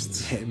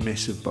honest. Hit and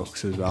miss with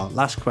books as well.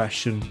 Last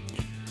question.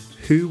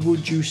 Who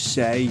would you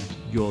say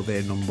you're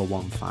their number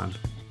 1 fan?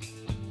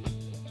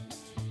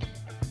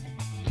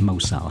 Mo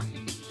Salah.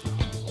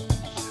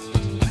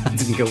 I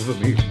didn't go for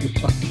movie.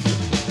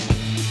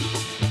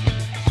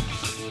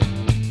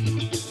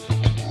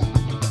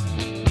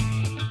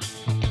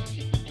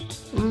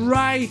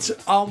 Right,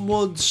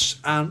 onwards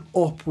and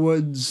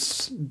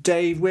upwards.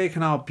 Dave, where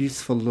can our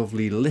beautiful,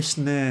 lovely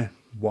listener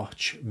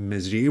watch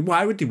Misery?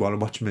 Why would they want to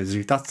watch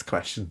Misery? That's the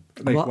question.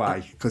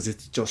 Why? Because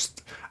it's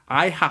just...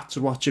 I had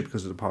to watch it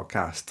because of the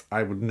podcast.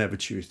 I would never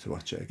choose to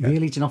watch it again.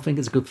 Really? Do you not think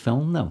it's a good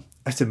film, though?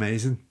 It's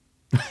amazing.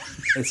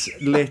 It's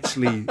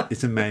literally...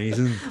 It's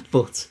amazing.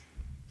 But...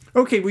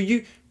 Okay, well,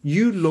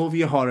 you love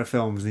your horror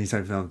films and these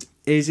type of films.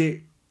 Is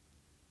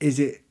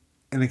it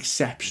an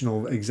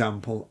exceptional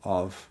example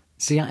of...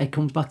 See, it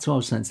comes back to what I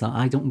was saying, that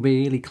I don't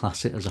really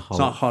class it as a horror. It's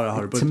not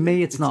horror, but to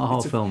me, it's not a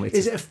horror film.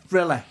 Is it a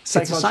thriller?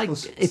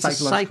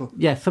 Psychological?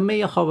 Yeah, for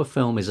me, a horror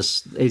film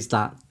is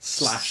that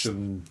slash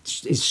and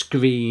is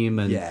Scream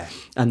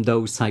and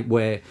those type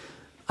where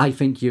I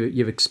think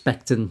you're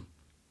expecting,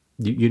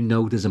 you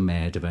know, there's a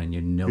murderer and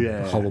you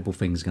know horrible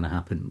things going to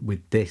happen.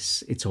 With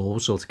this, it's all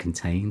sort of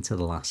contained to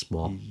the last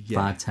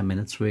 5-10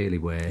 minutes really,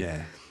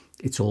 where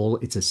it's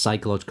a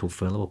psychological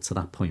thriller up to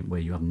that point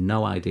where you have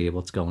no idea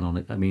what's going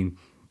on. I mean,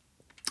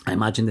 I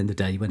imagined in the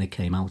day when it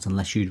came out,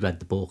 unless you'd read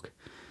the book,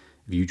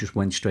 if you just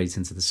went straight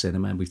into the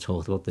cinema, and we've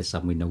talked about this,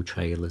 haven't we? No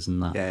trailers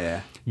and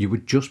that. You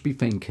would just be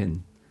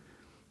thinking,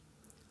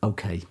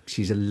 okay,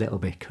 she's a little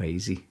bit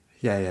crazy.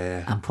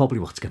 Yeah. And probably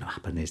what's going to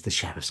happen is the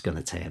sheriff's going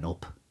to turn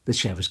up. The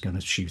sheriff's going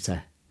to shoot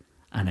her,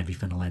 and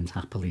everything will end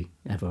happily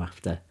ever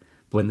after.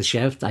 But when the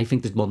sheriff, I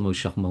think one of the most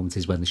shocking moments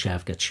is when the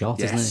sheriff gets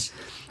shot, isn't it?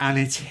 And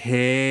it's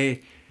her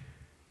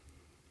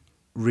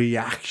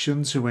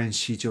reaction to when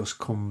she just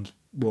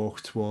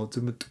walks towards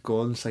him with the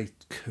gun. It's like,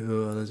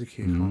 cool as a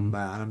cucumber.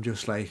 And I'm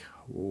just like,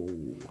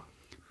 oh.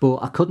 But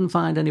I couldn't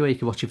find any way you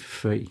could watch it for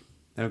free.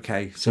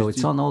 Okay. So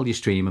it's on all your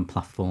streaming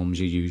platforms,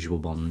 your usual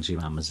ones,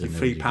 your Amazon.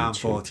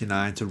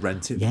 £3.49 to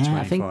rent it for 24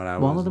 I think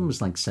hours. one of them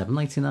was like $7.99.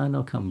 I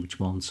can't remember which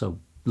one. So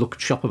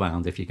shop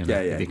around if you're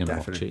gonna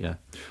watch it. Yeah.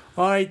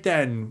 All right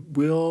then.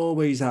 We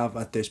always have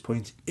at this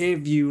point.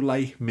 If you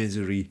like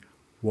Misery,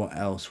 what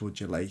else would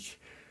you like?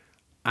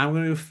 I'm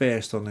going to go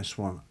first on this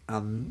one,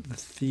 and the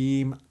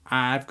theme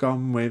I've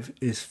gone with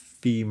is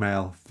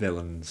female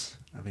villains.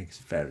 I think it's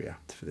very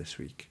apt for this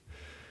week.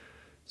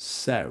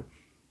 So,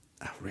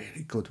 a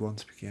really good one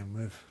to begin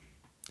with.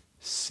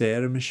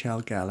 Sarah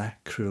Michelle Gellar,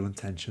 Cruel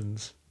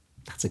Intentions.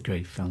 That's a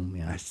great film,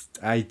 yeah.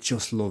 I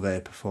just love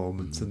her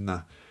performance in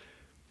that.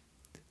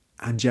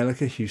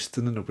 Angelica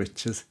Houston and the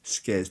Witches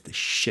scares the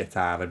shit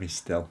out of me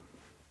still.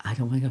 I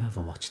don't think I've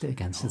ever watched it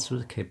again since I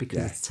was a kid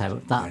because it's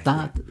terrible.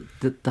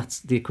 That's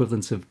the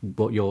equivalent of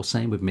what you're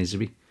saying with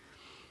Misery.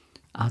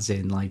 As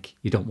in, like,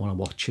 you don't want to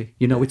watch it.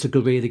 You know it's a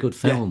really good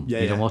film.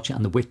 You don't watch it.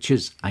 And The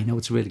Witches, I know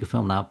it's a really good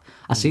film now.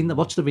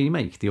 Watched the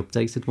remake, the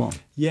updated one.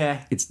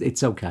 Yeah.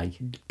 It's okay.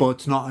 But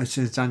it's not,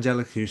 it's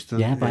Angelica Houston.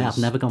 Yeah, but I've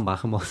never gone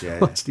back and watched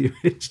the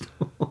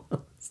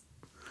original.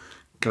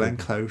 Glenn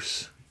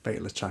Close,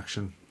 Fatal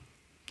Attraction.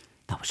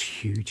 That was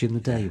huge in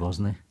the day,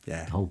 wasn't it?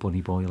 Yeah. The whole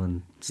Bunny Boyle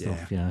and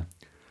stuff, yeah.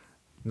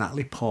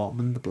 Natalie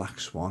Portman, The Black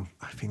Swan,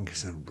 I think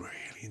is a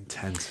really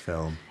intense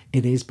film.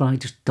 It is, but I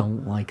just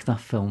don't like that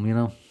film, you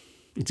know.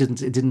 I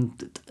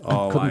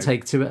couldn't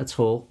take to it at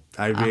all.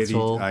 I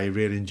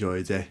really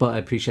enjoyed it. But I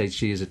appreciate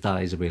that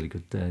is a really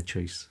good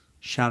choice.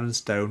 Sharon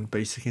Stone,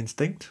 Basic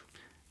Instinct.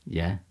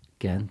 Yeah,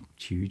 again,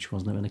 huge,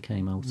 wasn't it, when it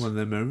came out? One of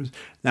the moments.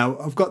 Now,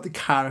 I've got the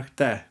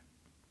character,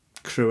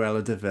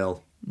 Cruella de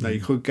Vil. Now,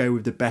 you could go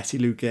with the Betty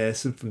Lou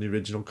Gerson from the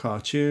original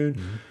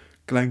cartoon,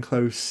 Glenn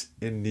Close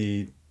in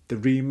the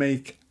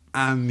remake,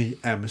 and the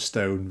Emma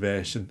Stone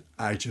version.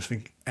 I just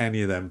think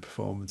any of them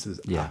performances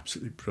are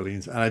absolutely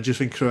brilliant. And I just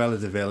think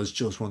Cruella de Vil is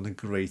just one of the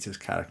greatest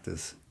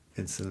characters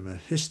in cinema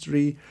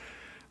history.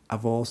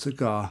 I've also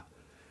got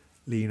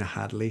Lena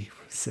Headey,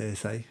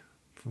 Cersei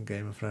from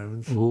Game of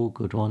Thrones. Oh,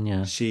 good one,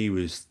 yeah. She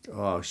was a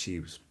wrong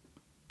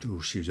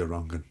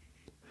one.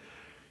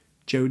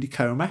 Jodie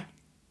Comer,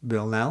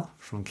 Villanelle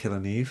from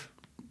Killing Eve.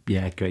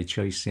 Yeah, great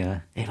choice,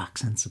 yeah. Her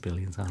accents are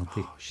brilliant, aren't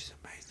they? Oh, she's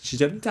amazing.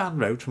 She's only down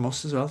the road from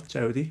us as well,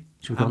 Jodie.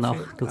 Should we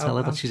go tell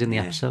her that she's in the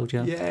episode,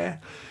 yeah? Yeah.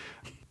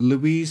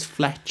 Louise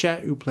Fletcher,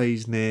 who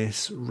plays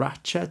Nurse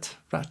Ratchet,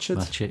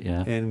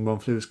 yeah. in One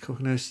Flew Over the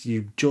Cuckoo's Nest.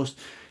 You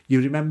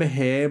remember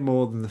her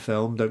more than the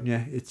film, don't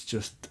you? It's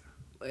just...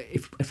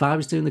 If I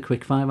was doing the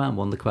quickfire round,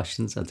 one of the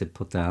questions I did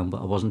put down,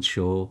 but I wasn't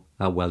sure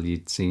how well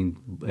you'd seen...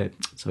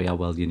 how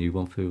well you knew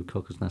One Flew Over the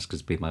Cuckoo's Nest,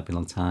 because it might be a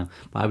long time.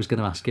 But I was going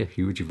to ask you,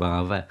 who would you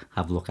rather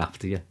have look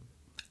after you?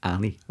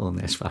 Annie or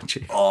Nurse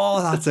Ratchet?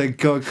 Oh, that's a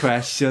good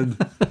question.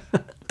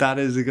 That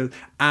is a good...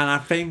 And I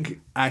think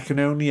I can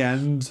only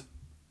end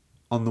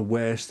on the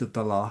worst of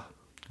the lot.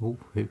 Oh,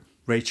 who?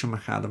 Rachel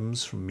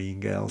McAdams from Mean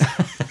Girls.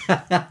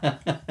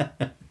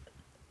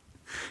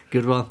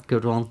 Good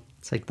one.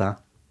 Take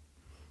that.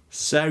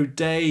 So,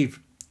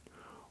 Dave,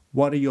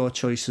 what are your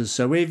choices?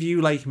 So, if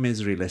you like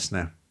Misery,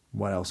 listener,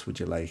 what else would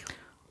you like?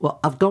 Well,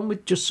 I've gone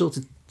with just sort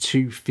of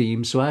two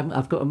themes. So I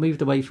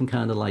moved away from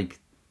kind of like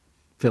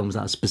films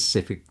that are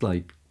specific,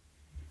 like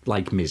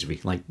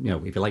Misery. Like, you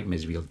know, if you like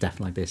Misery, you'll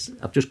definitely like this.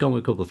 I've just gone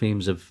with a couple of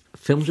themes of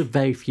films with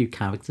very few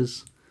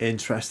characters.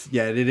 Interesting.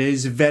 Yeah, it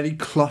is very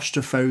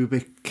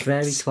claustrophobic.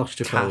 Very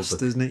claustrophobic. Cast,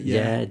 isn't it?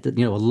 Yeah.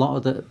 You know, a lot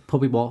of the,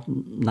 probably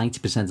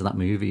 90% of that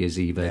movie is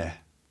either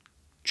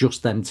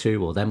just them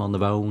two or them on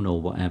their own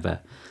or whatever.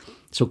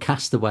 So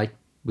Castaway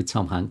with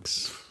Tom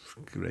Hanks.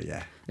 Great,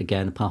 yeah.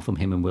 Again, apart from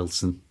him and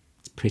Wilson,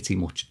 it's pretty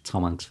much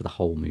Tom Hanks for the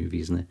whole movie,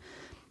 isn't it?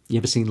 You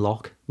ever seen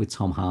Locke with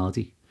Tom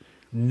Hardy?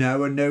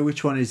 No, I know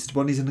which one is. The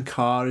one he's in the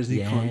car, isn't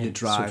he? Yeah, You're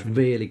driving. So it's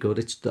really good.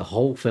 It's the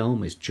whole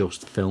film is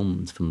just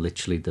filmed from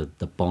literally the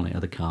bonnet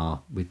of the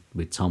car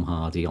with Tom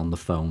Hardy on the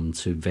phone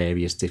to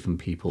various different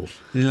people.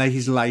 And like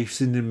his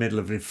life's in the middle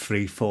of a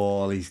free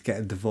fall. He's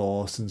getting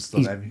divorced and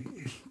stuff.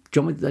 Do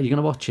you want me, are you going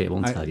to watch it? I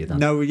won't tell you that.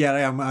 No, yeah, I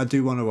am. I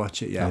do want to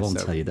watch it, yeah. I won't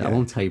tell you that. Yeah. I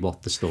won't tell you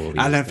what the story is.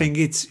 And I think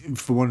it's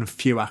for one of the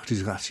few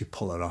actors who actually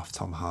pull it off,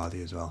 Tom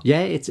Hardy as well.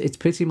 Yeah, it's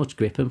pretty much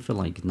gripping for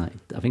like,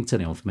 I think it's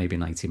only on for maybe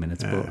 90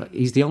 minutes, but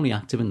he's the only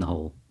actor in the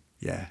whole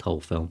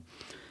film.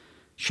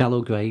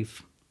 Shallow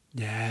Grave.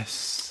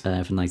 Yes.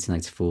 From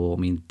 1994.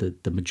 I mean,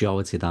 the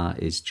majority of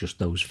that is just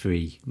those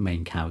three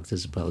main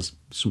characters, as well as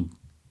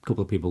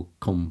couple of people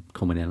coming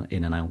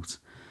in and out.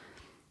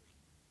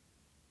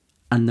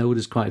 I know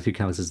there's quite a few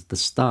characters at the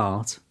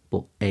start,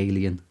 but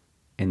Alien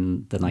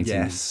in the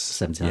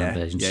 1979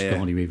 version,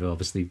 Sigourney Weaver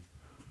obviously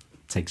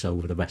takes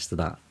over the rest of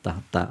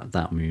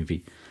that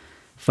movie.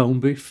 Phone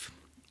Booth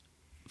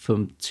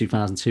from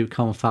 2002,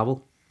 Colin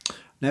Farrell.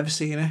 Never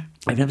seen it.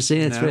 I've never seen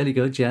it. It's No. really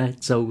good, yeah.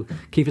 So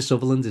Kiefer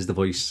Sutherland is the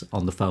voice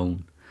on the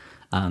phone,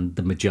 and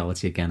the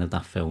majority, again, of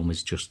that film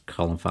is just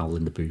Colin Farrell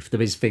in the booth.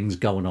 There is things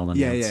going on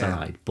Yeah, the yeah.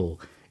 outside, but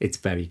it's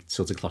very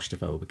sort of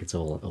claustrophobic. It's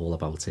all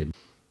about him.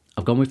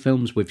 I've gone with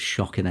films with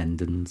shocking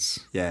endings,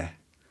 Yeah.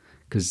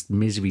 because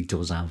Misery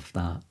does have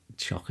that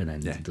shocking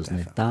ending, Yeah, doesn't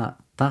it? definitely.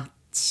 That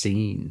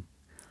scene,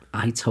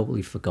 I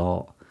totally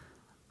forgot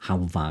how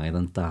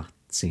violent that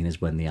scene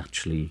is when they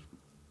actually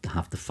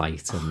have the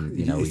fight, and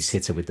he's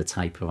hit her with the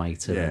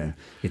typewriter, Yeah. and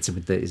hits her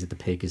with is it the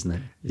pig, isn't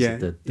it? Is Yeah,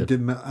 it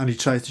and he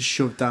tries to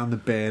shove down the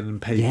burning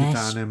paper Yes,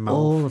 down her mouth.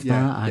 all of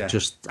yeah, that. I yeah.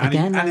 just- and,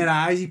 again, and her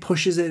eyes, he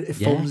pushes it, it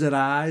Yeah. foams her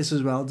eyes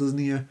as well, doesn't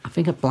he? I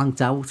think I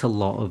blanked out a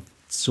lot of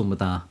some of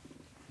that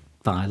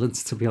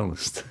violence, to be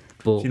honest.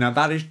 But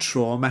That is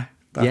trauma.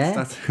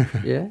 That's.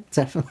 yeah,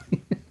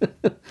 definitely.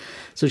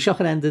 So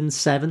shocking ending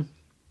 7.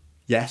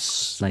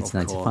 Yes,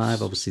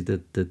 1995, obviously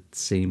the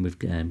scene with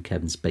Kevin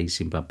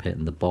Spacey and Brad Pitt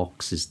in the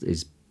box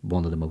is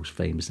one of the most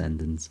famous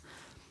endings.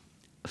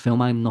 A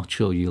film I'm not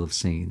sure you'll have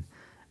seen.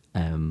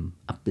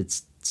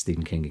 It's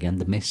Stephen King again,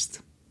 The Mist.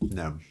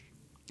 No,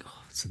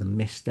 So The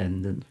Mist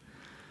ending.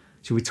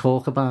 Should we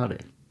talk about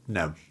it?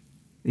 no, Are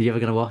you ever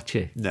going to watch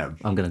it? No.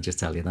 I'm going to just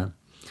tell you then.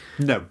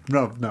 no.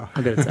 I'm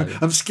going to tell you.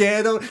 I'm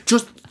scared of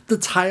just the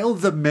title,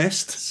 The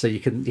Mist. So you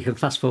can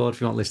fast forward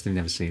if you're not listening,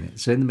 you've never seen it.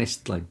 So in The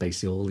Mist, like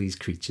basically all these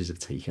creatures have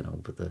taken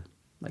over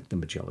the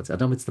majority. I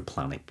don't know if it's the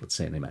planet, but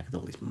certainly like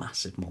all these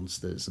massive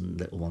monsters and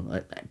little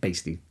ones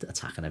basically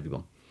attacking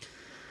everyone.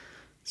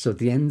 So at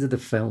the end of the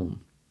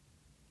film,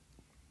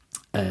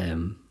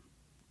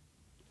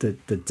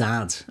 the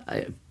dad,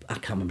 I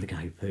can't remember the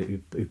guy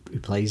who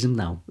plays him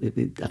now.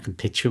 I can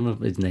picture him.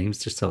 His name's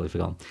just totally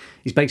forgotten.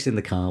 He's based in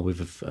the car with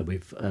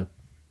a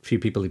few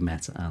people he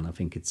met, and I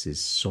think it's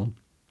his son.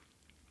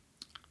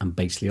 And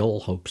basically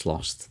all hope's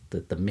lost.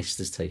 The mist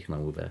is taken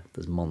over.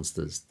 There's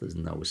monsters. There's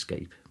no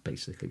escape,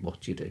 basically. What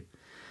do you do?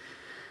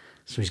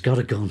 So he's got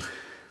a gun.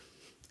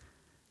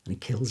 And he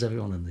kills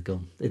everyone in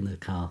the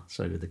car,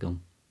 with the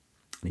gun.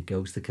 And he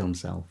goes to kill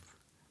himself.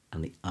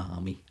 And the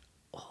army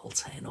all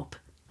turn up.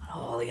 And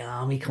all the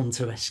army come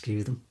to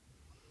rescue them.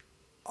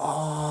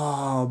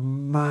 Oh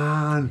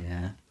man!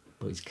 Yeah.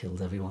 But he's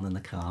killed everyone in the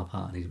car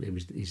park.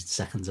 And he's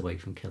seconds away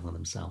from killing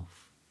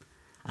himself.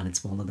 And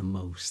it's one of the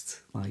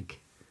most,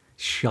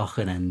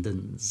 shocking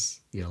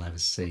endings you'll ever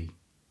see.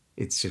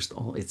 It's just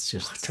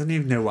I don't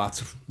even know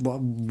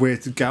where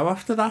to go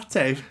after that,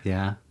 Dave.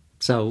 yeah.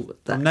 So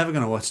I'm never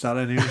going to watch that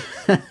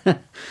anyway.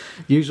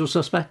 Usual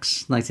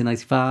Suspects,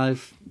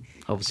 1995.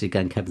 Obviously,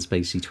 again, Kevin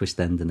Spacey, twist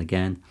ending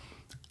again.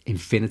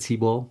 Infinity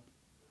War.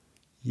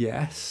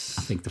 Yes.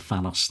 I think the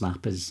Thanos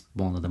snap is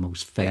one of the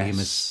most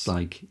famous,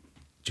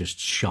 just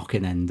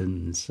shocking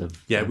endings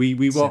of. Yeah, we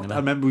walked. cinema. I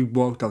remember we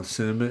walked out of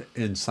cinema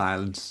in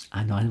silence.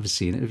 I know, I never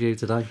seen it with you,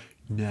 did I?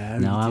 No,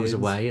 No, you I was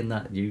didn't. away,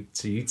 and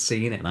you'd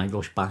seen it, and I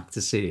rushed back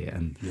to see it,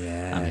 and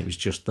it was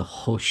just the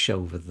hush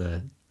over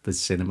the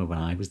cinema when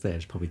I was there.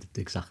 It's probably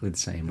exactly the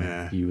same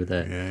when you were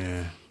there.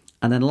 Yeah.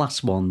 And then the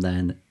last one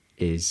then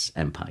is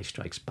Empire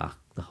Strikes Back.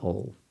 The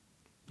whole,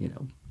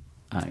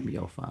 I'm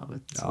your father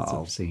sort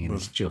of scene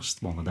is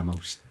just one of the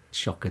most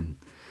shocking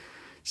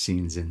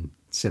scenes in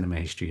cinema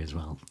history as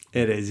well.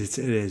 It is.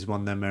 It is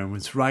one of them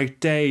moments. Right,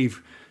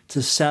 Dave,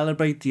 to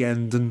celebrate the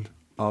ending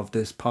of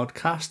this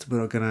podcast,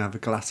 we're going to have a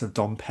glass of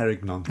Dom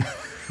Perignon.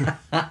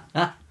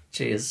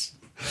 Cheers.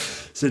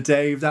 So,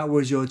 Dave, that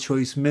was your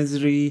choice.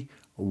 Misery.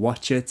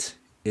 Watch it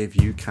if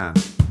you can.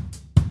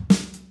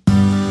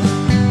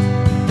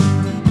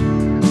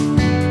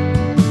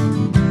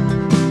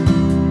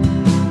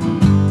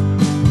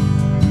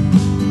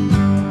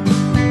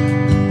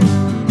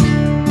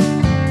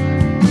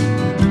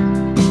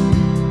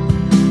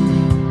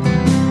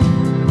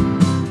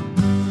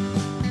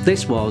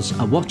 This was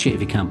a Watch It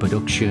If You Can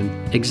production,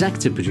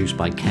 executive produced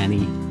by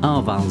Kenny,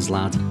 our Val's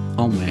lad,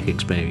 on Work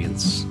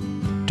Experience.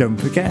 Don't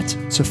forget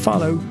to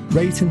follow,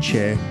 rate and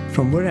share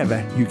from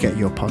wherever you get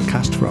your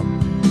podcast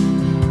from.